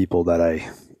lot of people that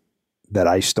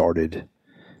I started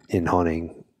in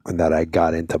hunting and that I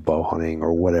got into bow hunting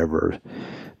or whatever,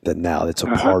 that now it's a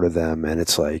part of them. And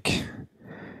it's like,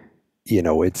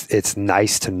 it's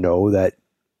nice to know that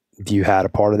you had a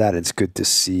part of that. It's good to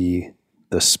see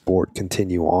the sport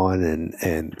continue on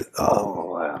and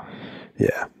wow.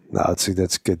 Yeah, no,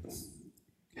 that's good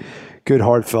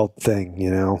heartfelt thing,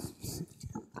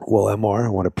 Well, MR, I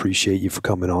want to appreciate you for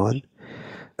coming on.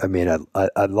 I mean,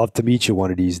 I'd love to meet you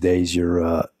one of these days.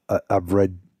 I've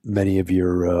read many of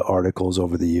your articles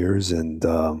over the years, and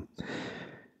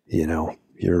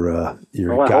you're a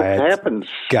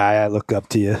guy I look up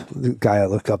to. Guy I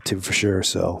look up to for sure.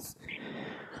 So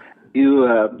you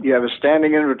have a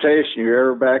standing invitation. You're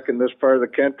ever back in this part of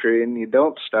the country and you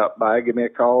don't stop by, give me a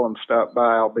call and stop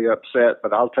by. I'll be upset,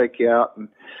 but I'll take you out and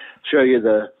show you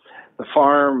the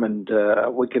farm, and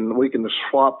we can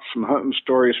swap some hunting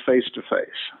stories face to face.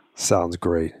 Sounds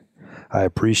great. I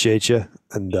appreciate you,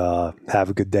 and have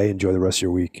a good day. Enjoy the rest of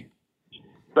your week.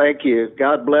 Thank you.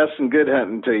 God bless and good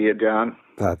hunting to you, John.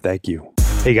 Thank you.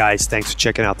 Hey guys, thanks for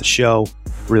checking out the show.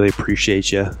 Really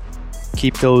appreciate you.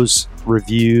 Keep those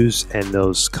reviews and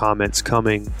those comments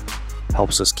coming.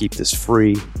 Helps us keep this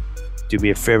free. Do me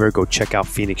a favor, go check out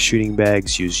Phoenix Shooting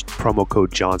Bags. Use promo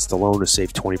code John Stallone to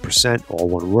save 20%, all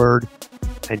one word.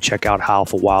 And check out Howl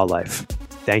for Wildlife.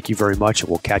 Thank you very much, and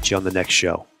we'll catch you on the next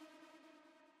show.